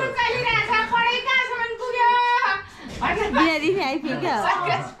पढाइ कहाँसम्म पुग्यो बिहारी आइपुग्यो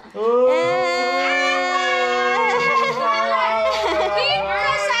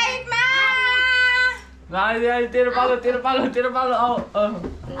तेरो पालो आऊ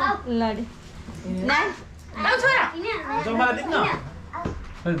लडी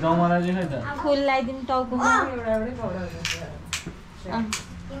जमालाई चाहिँ त फुल लगाइदिनु टाउकोमा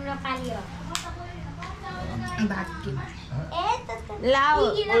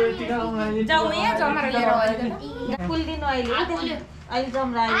फुल दिनु अहिले अहिले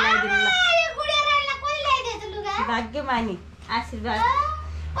जमरा लगाइदिनु ल भाग्य मानी आशीर्वाद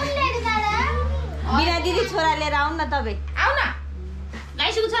बिना दिदी छोरा लिएर आउनु न तपाईँ आउ न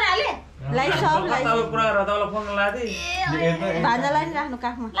गाइसको छोराले भान्जालाई नि राख्नु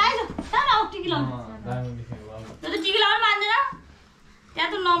काखमा टिकी लगाउनु मान्दैन त्यहाँ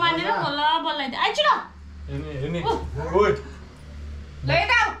त नमानेर बल्ल बल्ल आइछु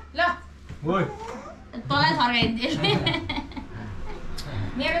तँलाई थर्काइदिए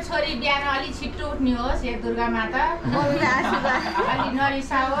मेरो छोरी बिहान अलि छिट्टो उठ्ने होस् हे दुर्गा माता अलि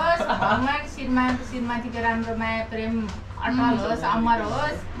नरिसाओस् भगवान श्रीमाथिको राम्रो माया प्रेम अटल होस् अमर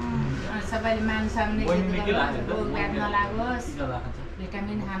होस् सबैले मान सम्मान नलागोस्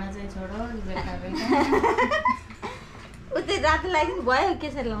भिटामिन खान चाहिँ छोडोस् बेलुका बेलुका उतै राति लगाइदिनु भयो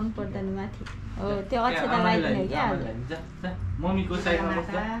केसरी लाउनु पर्दैन माथि हो त्यो अक्षता लगाइदिनु क्या मम्मीको साइडमा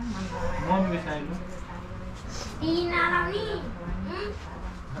मम्मीको साइडमा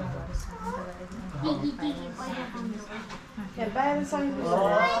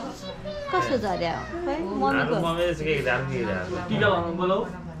कसको झर्या खै मम्मीको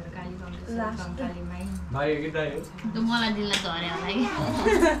मलाई दिनलाई झर्या होला कि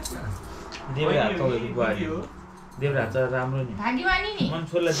देवराज चाहिँ राम्रो नि भाग्यवानी नि मन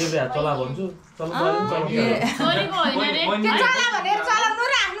छोरीलाई देवराज चला भन्छु छोरीको होइन रे त्यो चला भनेर चलाउनु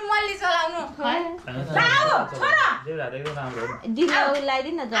र आफ्नो मल्ली चलाउनु लाओ छोरा देवराज एकदम राम्रो हो दिला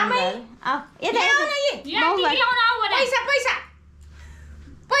लाइदिन न जमदार आ यता पैसा पैसा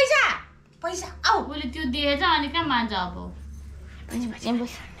पैसा पैसा आऊ उसले त्यो दिएछ अनि कहाँ मान्छ अब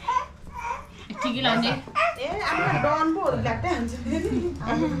ठिकै लाउने डन पो लाग्दै हुन्छ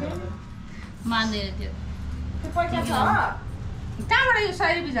मान्दैन त्यो पैसा छ कहाँबाट यो 100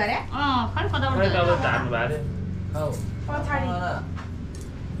 रुपैयाँ झरे खै कताबाट झार्नु भयो पछाडि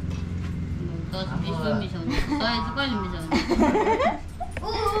 10 20 को मिसाउने 100 चाहिँ कहिले मिसाउने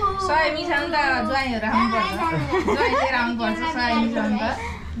 100 मिसाउनु त ज्वाइँहरू आउनुपर्छ ज्वाइँ लिएर आउनुपर्छ 100 मिसाउनु त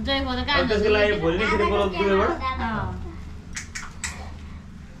जयको त कहाँ त्यसको लागि भोलि नै फेरि बोलाउँछु दुबईबाट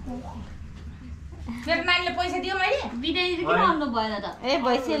मेरो नानीले पैसा दियो मैले बिदाई किन आउनु भएन त ए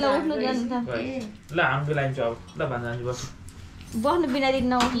भइसक्यो ल उठ्नु जानु त ल हामी लाइन्छु अब ल भन्छ जान्छु बस बस्नु बिना दिन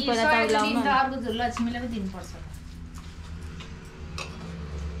नउठ्नु पर्दा त लाउनु त अर्को लक्ष्मीलाई पनि दिनुपर्छ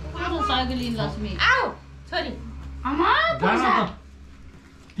कस्तो साइकल लिन लक्ष्मी आऊ छोरी आमा पैसा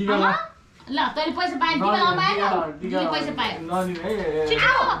आमा ल तैले पैसा पाए दिबा लगाएन दिले पैसा पाए नदिन है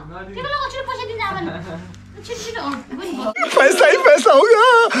छिटो के बेला छिटो पैसा दिन आमा छिटो पैसा ही पैसा होगा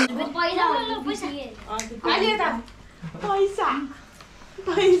पैसा पैसा अलि यता पैसा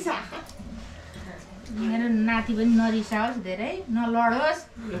पैसा मेरो नाति पनि नरिसाओस् धेरै नलडोस्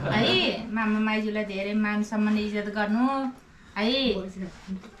है मामा माइजूलाई धेरै मान सम्मान इज्जत गर्नु है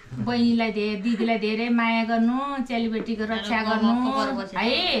बहिनीलाई धेरै दिदीलाई धेरै माया गर्नु चेलीबेटीको रक्षा गर्नु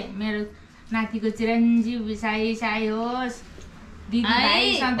है मेरो नातिको चिरञ्जीव विषय साई होस् दिदी भाइ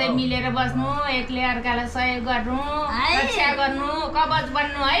सधैँ मिलेर बस्नु एकले अर्कालाई सहयोग गर्नु रक्षा गर्नु कवच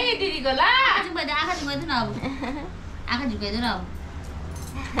बन्नु है दिदीको ल आँखा झुकाइदिनु न अब आँखा झुकाइदिनु अब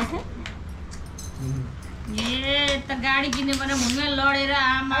ए त गाडी किन्नु पर्ने भुइँमा लडेर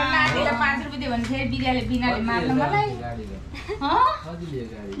आमा नानीलाई 5 रुपैयाँ दियो भने फेरि बिराले बिनाले मार्न मलाई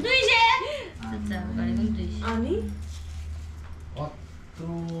 200 अनि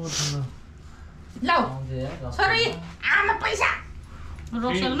लौ छोरी आमा पैसा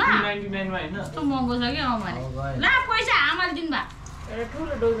रोसलमा 99 मा हैन कस्तो महँगो छ के आमाले ल पैसा आमाले दिनु भा एउटा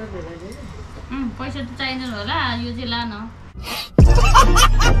ठुलो डोजर दिएर पैसा त चाहिँदैन होला यो चाहिँ ला न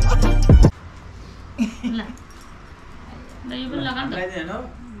ल ल यो पनि लगा नि लाइदिनु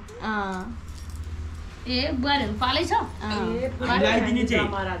ए बुहारीहरू पालै छ लाइदिने चाहिँ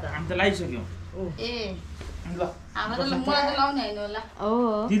हामी त लाइसक्यौ ए ल हाम्रो त मलाई त लाउने हैन होला ओ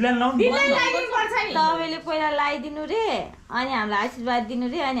दिदीलाई लाउनु तपाईले पहिला लाइदिनु रे अनि हामीलाई आशीर्वाद दिनु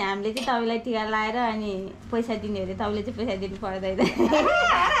रे अनि हामीले चाहिँ तपाईलाई टिका लाएर अनि पैसा दिने रे तपाईले चाहिँ पैसा दिनु पर्दैन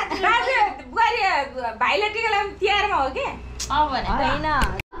दाजु बुहारी भाइले टिका लाउनु तिहारमा हो के अब भने हैन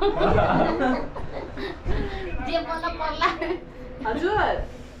जे बन्न पर्ला हजुर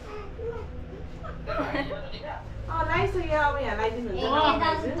लाइसक्यो अब यहाँ लाइदिनु हुन्छ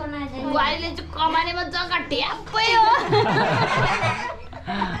बुहारीले चाहिँ कमानेमा जग्गा ट्याप्पै हो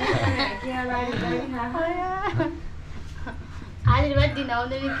आशीर्वाद दिन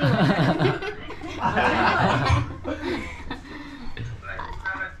आउँदै के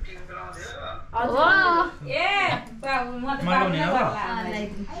हो ए बाबु म त लाउने हो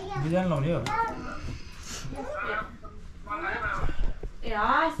बिदान लाउने हो ए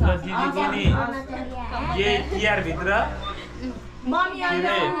हस् दिदी पनि ये तिहार भित्र मम्मी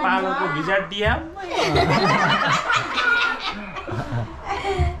के पालोको भिजा दिया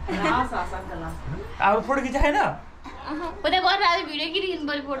हस् हस् ल अब फोटो खिचाएन उता गरेर आज भिडियो किन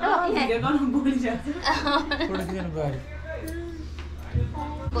पर्यो फोटो भिडियो गर्नु बोलिन्छ फोटो खिच्नु गरे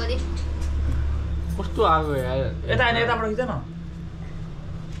गरे कस्तो आगो यार यता हैन यताबाट खिच न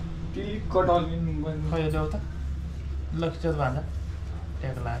क्लिक कटाउनु खै जाऊ त ल खिच भन्दा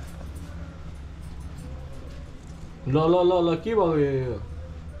ट्याग लाग ल ल ल ल के भयो यो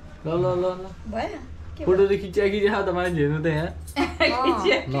ल ल ल ल भयो फोटो त खिचा त मान्छे हेर्नु त यहाँ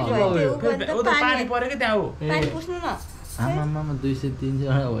ओ त पानी परे के त्यहाँ हो पानी पुस्नु न आमामा 200 300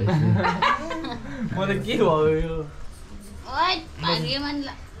 जना भयो म त के भयो यो ओइ भाग्यमान ल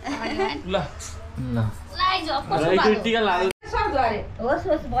ल ल लाइ जो राइको टिका लाग्यो सक्दो अरे होस्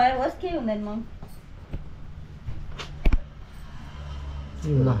होस् भयो होस् के हुँदैन म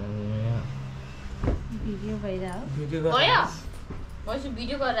ल भिडियो भइराहो भिडियो भयो मैले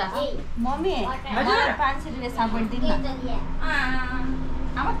भिडियो गरेर मम्मी 500 रुपैयाँ सपोर्ट दिनु न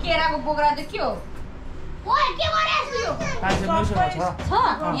अब केराको बोक्रा चाहिँ के हो ओए के गरेस् यो छ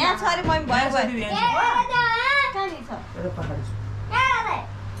यहाँ छ अरे मम्मी भयो कहाँ नि छ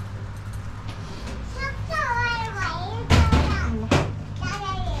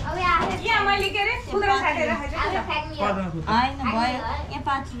यहाँ मैले के अरे खुद्रा साटेर राखेको हैन भयो यहाँ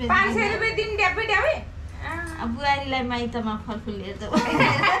 5 रुपैयाँ 500 रुपैयाँ दिन ड्यापै ड्यापै बुहारीलाई माइतमा फलफुल लिएर त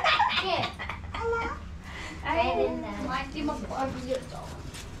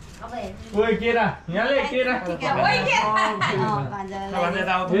ओइ केरा यहाँले केरा ओइ केरा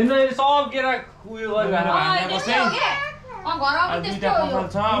हेर्नु सब केरा उयो गरेर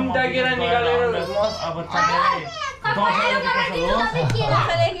तीनटा केरा निकालेर अब चाँडै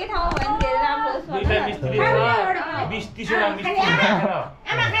एकै ठाउँमा भयो नि धेरै राम्रो मिस्त्री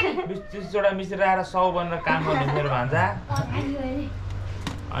 20-30 वटा मिस्त्री आएर 100 बनेर काम गर्ने मेरो भान्जा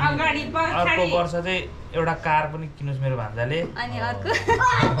अगाडि अर्को वर्ष चाहिँ एउटा कार पनि किनोस् मेरो भान्जाले अनि अर्को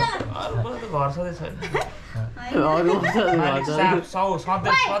घर सधैँ छैन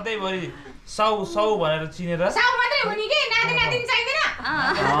सधैँभरि 100 भनेर चिनेर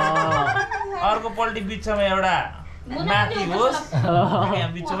अर्को पल्टी बिचमा एउटा माथि होस्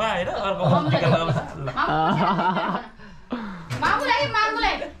यहाँ बिचमा होइन अर्को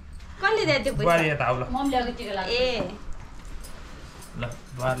कसले दियो त्यो पैसा यता आउला ए ल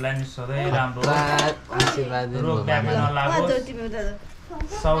बुहारीलाई नि सधैँ राम्रो आशीर्वाद दिनु रोग ब्यापी नलागोस्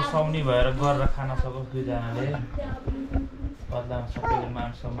साउनी भएर गरेर खान सकोस् दुईजनाले बदलामा सबैले मान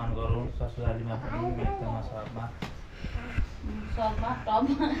सम्मान गरौँ ससुरालीमा पनि मेटमा सबमा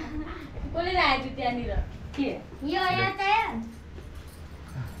कसले राखेको त्यहाँनिर के यो यहाँ चाहिँ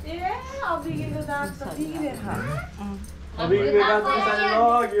ए अबिगेको दाम त बिग्रे छ अबिगेको दाम पैसा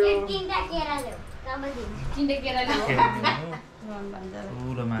लग्यो तीनटा केरा ल्याऊ तीनटा केरा ल्याऊ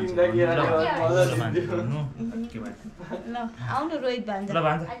ठुलो मान्छे ल आउनु रोहित भान्जा ल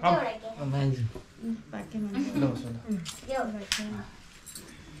भान्जा मान्छे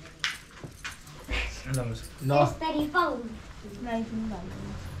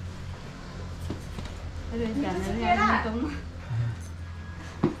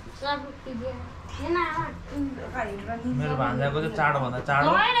मेरो भान्जाको चाहिँ चाँडोभन्दा चाँडो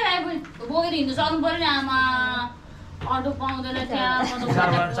बोकेर हिँड्नु सक्नु पर्यो नि आमा अटो पाउँदैन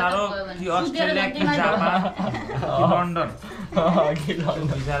चाँडोभन्दा चाँडो कि अस्ट्रेलिया कि जापान कि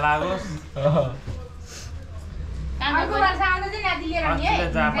लन्डन भिजा लागोस् अस्ट्रेलिया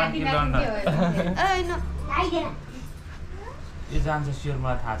जापान कि लन्डन यो जान्छ स्योर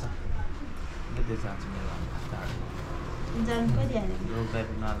मलाई थाहा छ त्यो जान्छ मेरो रोग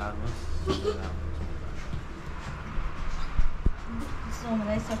ब्यापी नलागोस्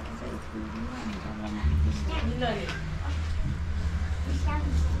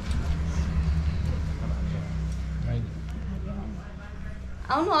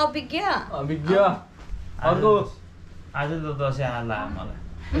आउनु अभिज्ञ अर्को आज त दसैँ आएर लाग्यो मलाई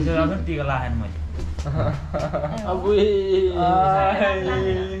त्यसो गर्दा टिका लगाएन मैले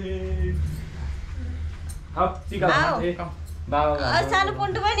सानो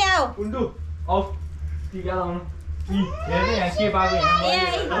पुन्टु पनि आऊ पुन्टु औ टिका लाउनु हेर्नु यहाँ के पाएको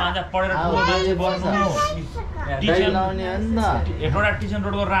भान्जा पढेर ठुलो मान्छे बन्नु एउटा टिसन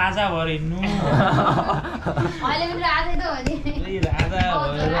रोडको राजा भएर हिँड्नु राजा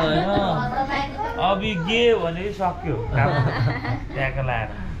भएर होइन अभिज्ञ भने सक्यो ट्याका लाएर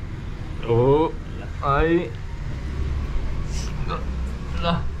हो है ल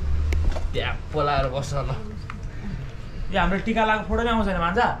त्यहाँ पोलाएर बस्छ ल यो हाम्रो टिका लगाएको फोटो नै आउँछ नि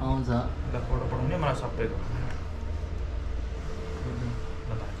भान्जा आउँछ ल फोटो पठाउने मलाई सबैको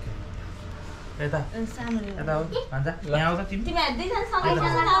यता यता हो भान्जा यहाँ आउँछ तिमी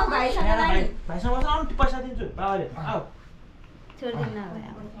भाइसँग आउनु पैसा दिन्छु बाबाले आऊ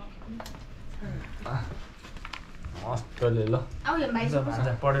हस्टले ल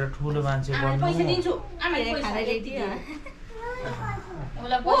भान्जा पढेर ठुलो मान्छे बन्नु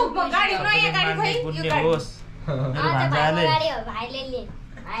होस् मेरो भान्जाले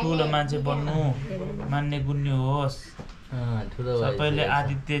ठुलो मान्छे बन्नु मान्ने गुन्ने होस् सबैले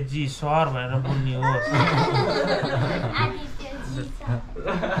आदित्यजी सर भनेर बोल्ने होस्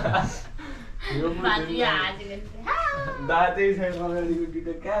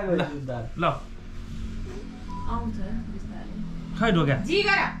ल खै ढोक्या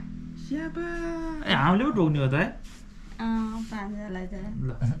ए हामीले पो ढोक्ने हो त है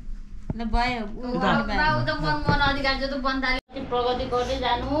ल भयो प्रगति गर्दै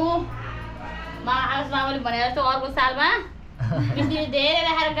जानु मामाले भनेर चाहिँ अर्को सालमा मिस्त्री धेरै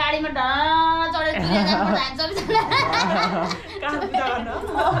राखेर गाडीमा चढेर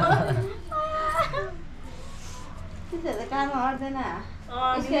काममा अट्दैन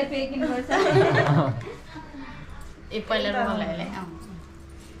स्कर्पियो किन्नुपर्छ ए पहिला मलाई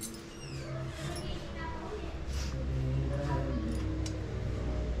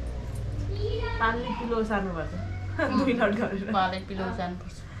पाल्ने किलो सार्नुपर्छ 2 मिनट गरेर पाले किलो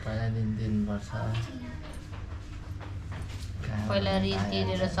जानुपर्छ पहिला दिनुपर्छ पहिला रिल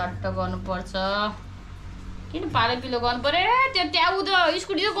तिरेर सट्ट गर्नुपर्छ किन पाले किलो गर्नु पर्यो त्यो त्यहाँ उयो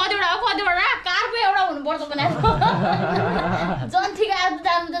स्कुटी चाहिँ कतिवटा हो कतिवटा कारको एउटा हुनुपर्छ बनाएको जन्थिक आएर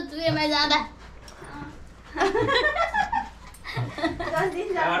जानु त तुएमा जाँदा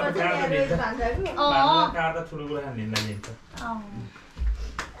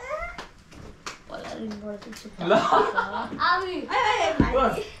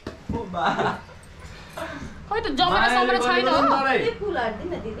खै त जमाना समरा छैन हो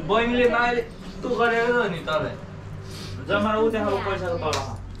बहिनीले माले तँ गरेको नि तँलाई जमारा उ देखाएको पैसाको तल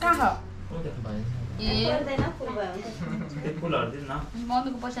कहाँ ए फुलहरू दिन न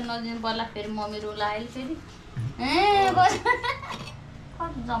मम्मीको पैसा नदिनु पर्ला फेरि मम्मी रुला आइल फेरि ए बस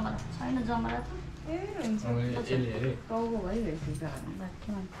जमरा छैन जमरा टाउको भइरहेको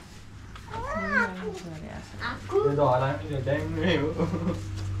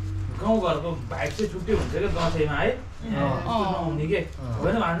गाउँघरको भाइब चाहिँ छुट्टै हुन्छ क्या दसैँमा है नहुने के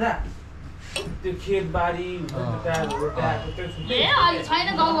होइन भन्दा त्यो खेतबारी ए अहिले छैन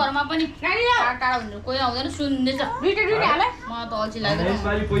गाउँघरमा पनि टाढा टाढा हुनु कोही आउँदैन सुन्दैछ मलाई त अल्छी लाग्दैन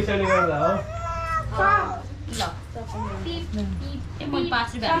पैसाले गर्दा हो ल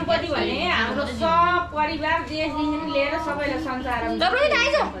सम्पत्ति भने हाम्रो सब परिवार देशदेखि लिएर सबैलाई संसारमा रोहित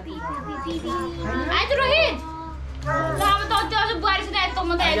आइज रोहित ल अब त त्यो अझ बुहारीसित आएर त म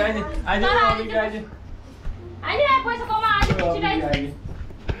त अहिले पैसा कमा आज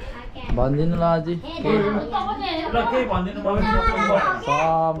भनिदिनु ल अझै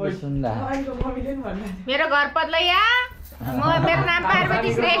सब सुन्दा मेरो घर पदलैया मेरो नाम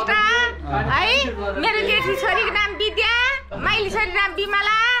पार्वती श्रेष्ठ है मेरो जेठी छोरीको नाम विद्या माइली छोरी नाम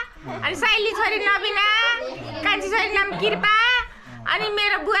विमला अनि साइली छोरी नबिना कान्छी छोरी नाम कृपा अनि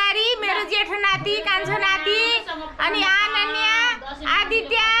मेरो बुहारी मेरो जेठो नाति कान्छो नाति अनि अनन्या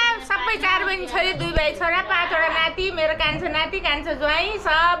आदित्य सबै 4 बहिनी छोरी 2 भाइ छोरा 5 वटा नाति मेरो कान्छो नाति कान्छो ज्वाइँ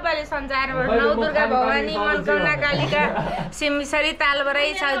सबैले संसारबाट नौ दुर्गा भवानी मनकामना कालिका सिमेश्वरी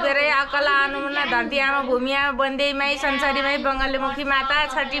तालबराई साउदराई अकला अनुमुना धरती आमा भूमि आमा बन्दे माई संसारी माई बङ्गाली मुखी माता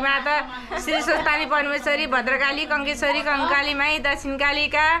छठी माता श्री स्वस्तानी परमेश्वरी भद्रकाली कङ्केश्वरी कङ्काली माई दक्षिण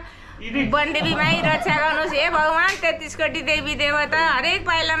कालिका वनदेवी माई रक्षा गर्नुहोस् हे भगवान् 33 कोटी देवी देवता हरेक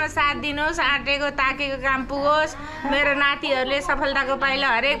पाइलामा साथ दिनुहोस् आँटेको ताकेको काम पुगोस् मेरो नातिहरूले सफलताको पाइला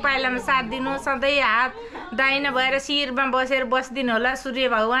हरेक पाइलामा साथ दिनुहोस् सधैँ हात दाहिना भएर शिरमा बसेर बस्दिनु होला सूर्य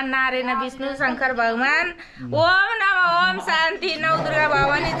भगवान् नारायण विष्णु शङ्कर भगवान् ओम नमः ओम शान्ति नौ दुर्गा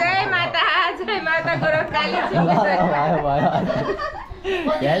भवानी जय माता गोरख काली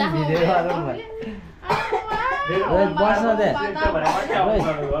बस्न दे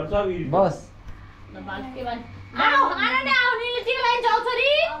बस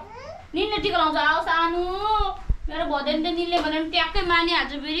निल्ने टिका लाउँछ आऊ सानो मेरो भदैन त निल्ने भनेर ट्याक्कै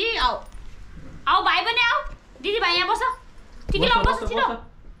मानिहाल्छु फेरि आऊ आऊ भाइ पनि आऊ दिदी भाइ यहाँ बस टिका लाउनु बस छिटो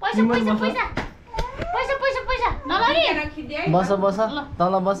पैसा पैसा पैसा पैसा पैसा पैसा नगरी बस बस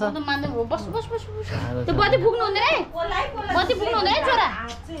तल बस मान्दै बस बस बस त्यो बत्ती फुक्नु हुँदैन है बत्ती फुक्नु हुँदैन है छोरा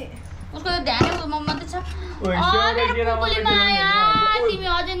उसको ध्यान मात्रै छ माया तिमी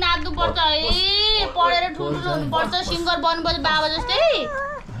अझै नाच्नु पर्छ है पढेर ठुल्ठुलो हुनुपर्छ सिङ्गर बन्नुपर्छ बाबा जस्तै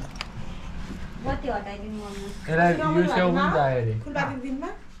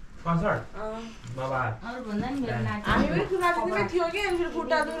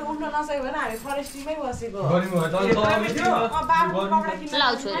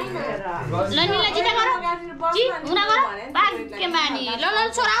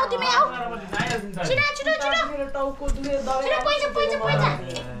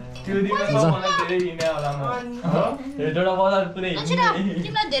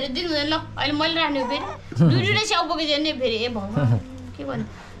तिमीलाई धेरै दिन हुँदैन ल अहिले मैले राख्ने फेरि दुईवटा स्याउ बोकेको नि फेरि ए भगवान् के भन्नु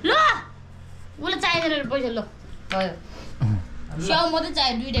ल उसलाई चाहिँदैन पैसा ल भयो स्याउ मात्रै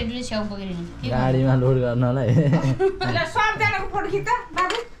चाहियो दुईवटा स्याउ बोकेर गाडीमा लोड गर्नलाई सबजनाको फोटो खिच्छ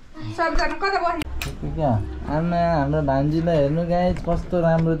बाबु सबजना कता बस्ने आमा हाम्रो भान्जीलाई हेर्नु गाइस कस्तो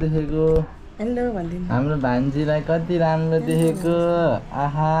राम्रो देखेको हेलो भन्दिनु हाम्रो भान्जीलाई कति राम्रो देखेको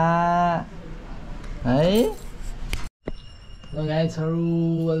आहा है ल गाइजहरू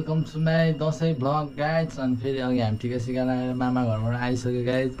welcome to my Dashain vlog guys अनि फेरि अघि हामी टिका सिका लगाएर मामा घरबाट आइसक्यो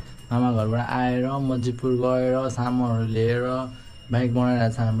गाइज मामा घरबाट आएर मजिदपुर गएर सामानहरू लिएर बाइक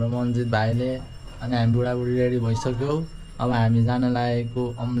बनाइरहेको छ हाम्रो मन्जित भाइले अनि हामी बुढाबुढी रेडी भइसक्यो अब हामी जान लागेको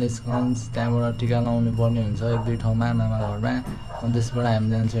अमलेशगञ्ज त्यहाँबाट टिका लाउनु पर्ने हुन्छ 1-2 ठाउँमा मामा घरमा अनि त्यसबाट हामी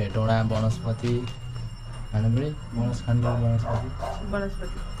जान्छौँ हेटौँडा वनस्पति भन्नुपर्ने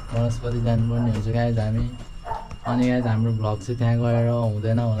वनस्पति जानुपर्ने हुन्छ गाइज हामी। अनि गाइज हाम्रो भ्लग चाहिँ त्यहाँ गएर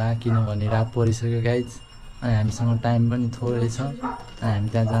हुँदैन होला किनभने रात परिसक्यो गाइज। अनि हामीसँग टाइम पनि थोरै छ अनि हामी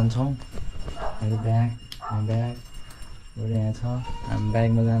त्यहाँ जान्छौँ। मेरो ब्यागहरू यहाँ छ, हामी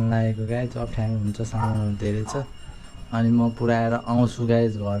बाइकमा जानु लागेको गाइज। अप्ठ्यारो हुन्छ, सामानहरू धेरै छ। अनि म पुऱ्याएर आउँछु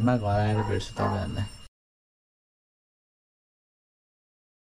गाइज घरमा, घर आएर भेट्छु तपाईँहरूलाई।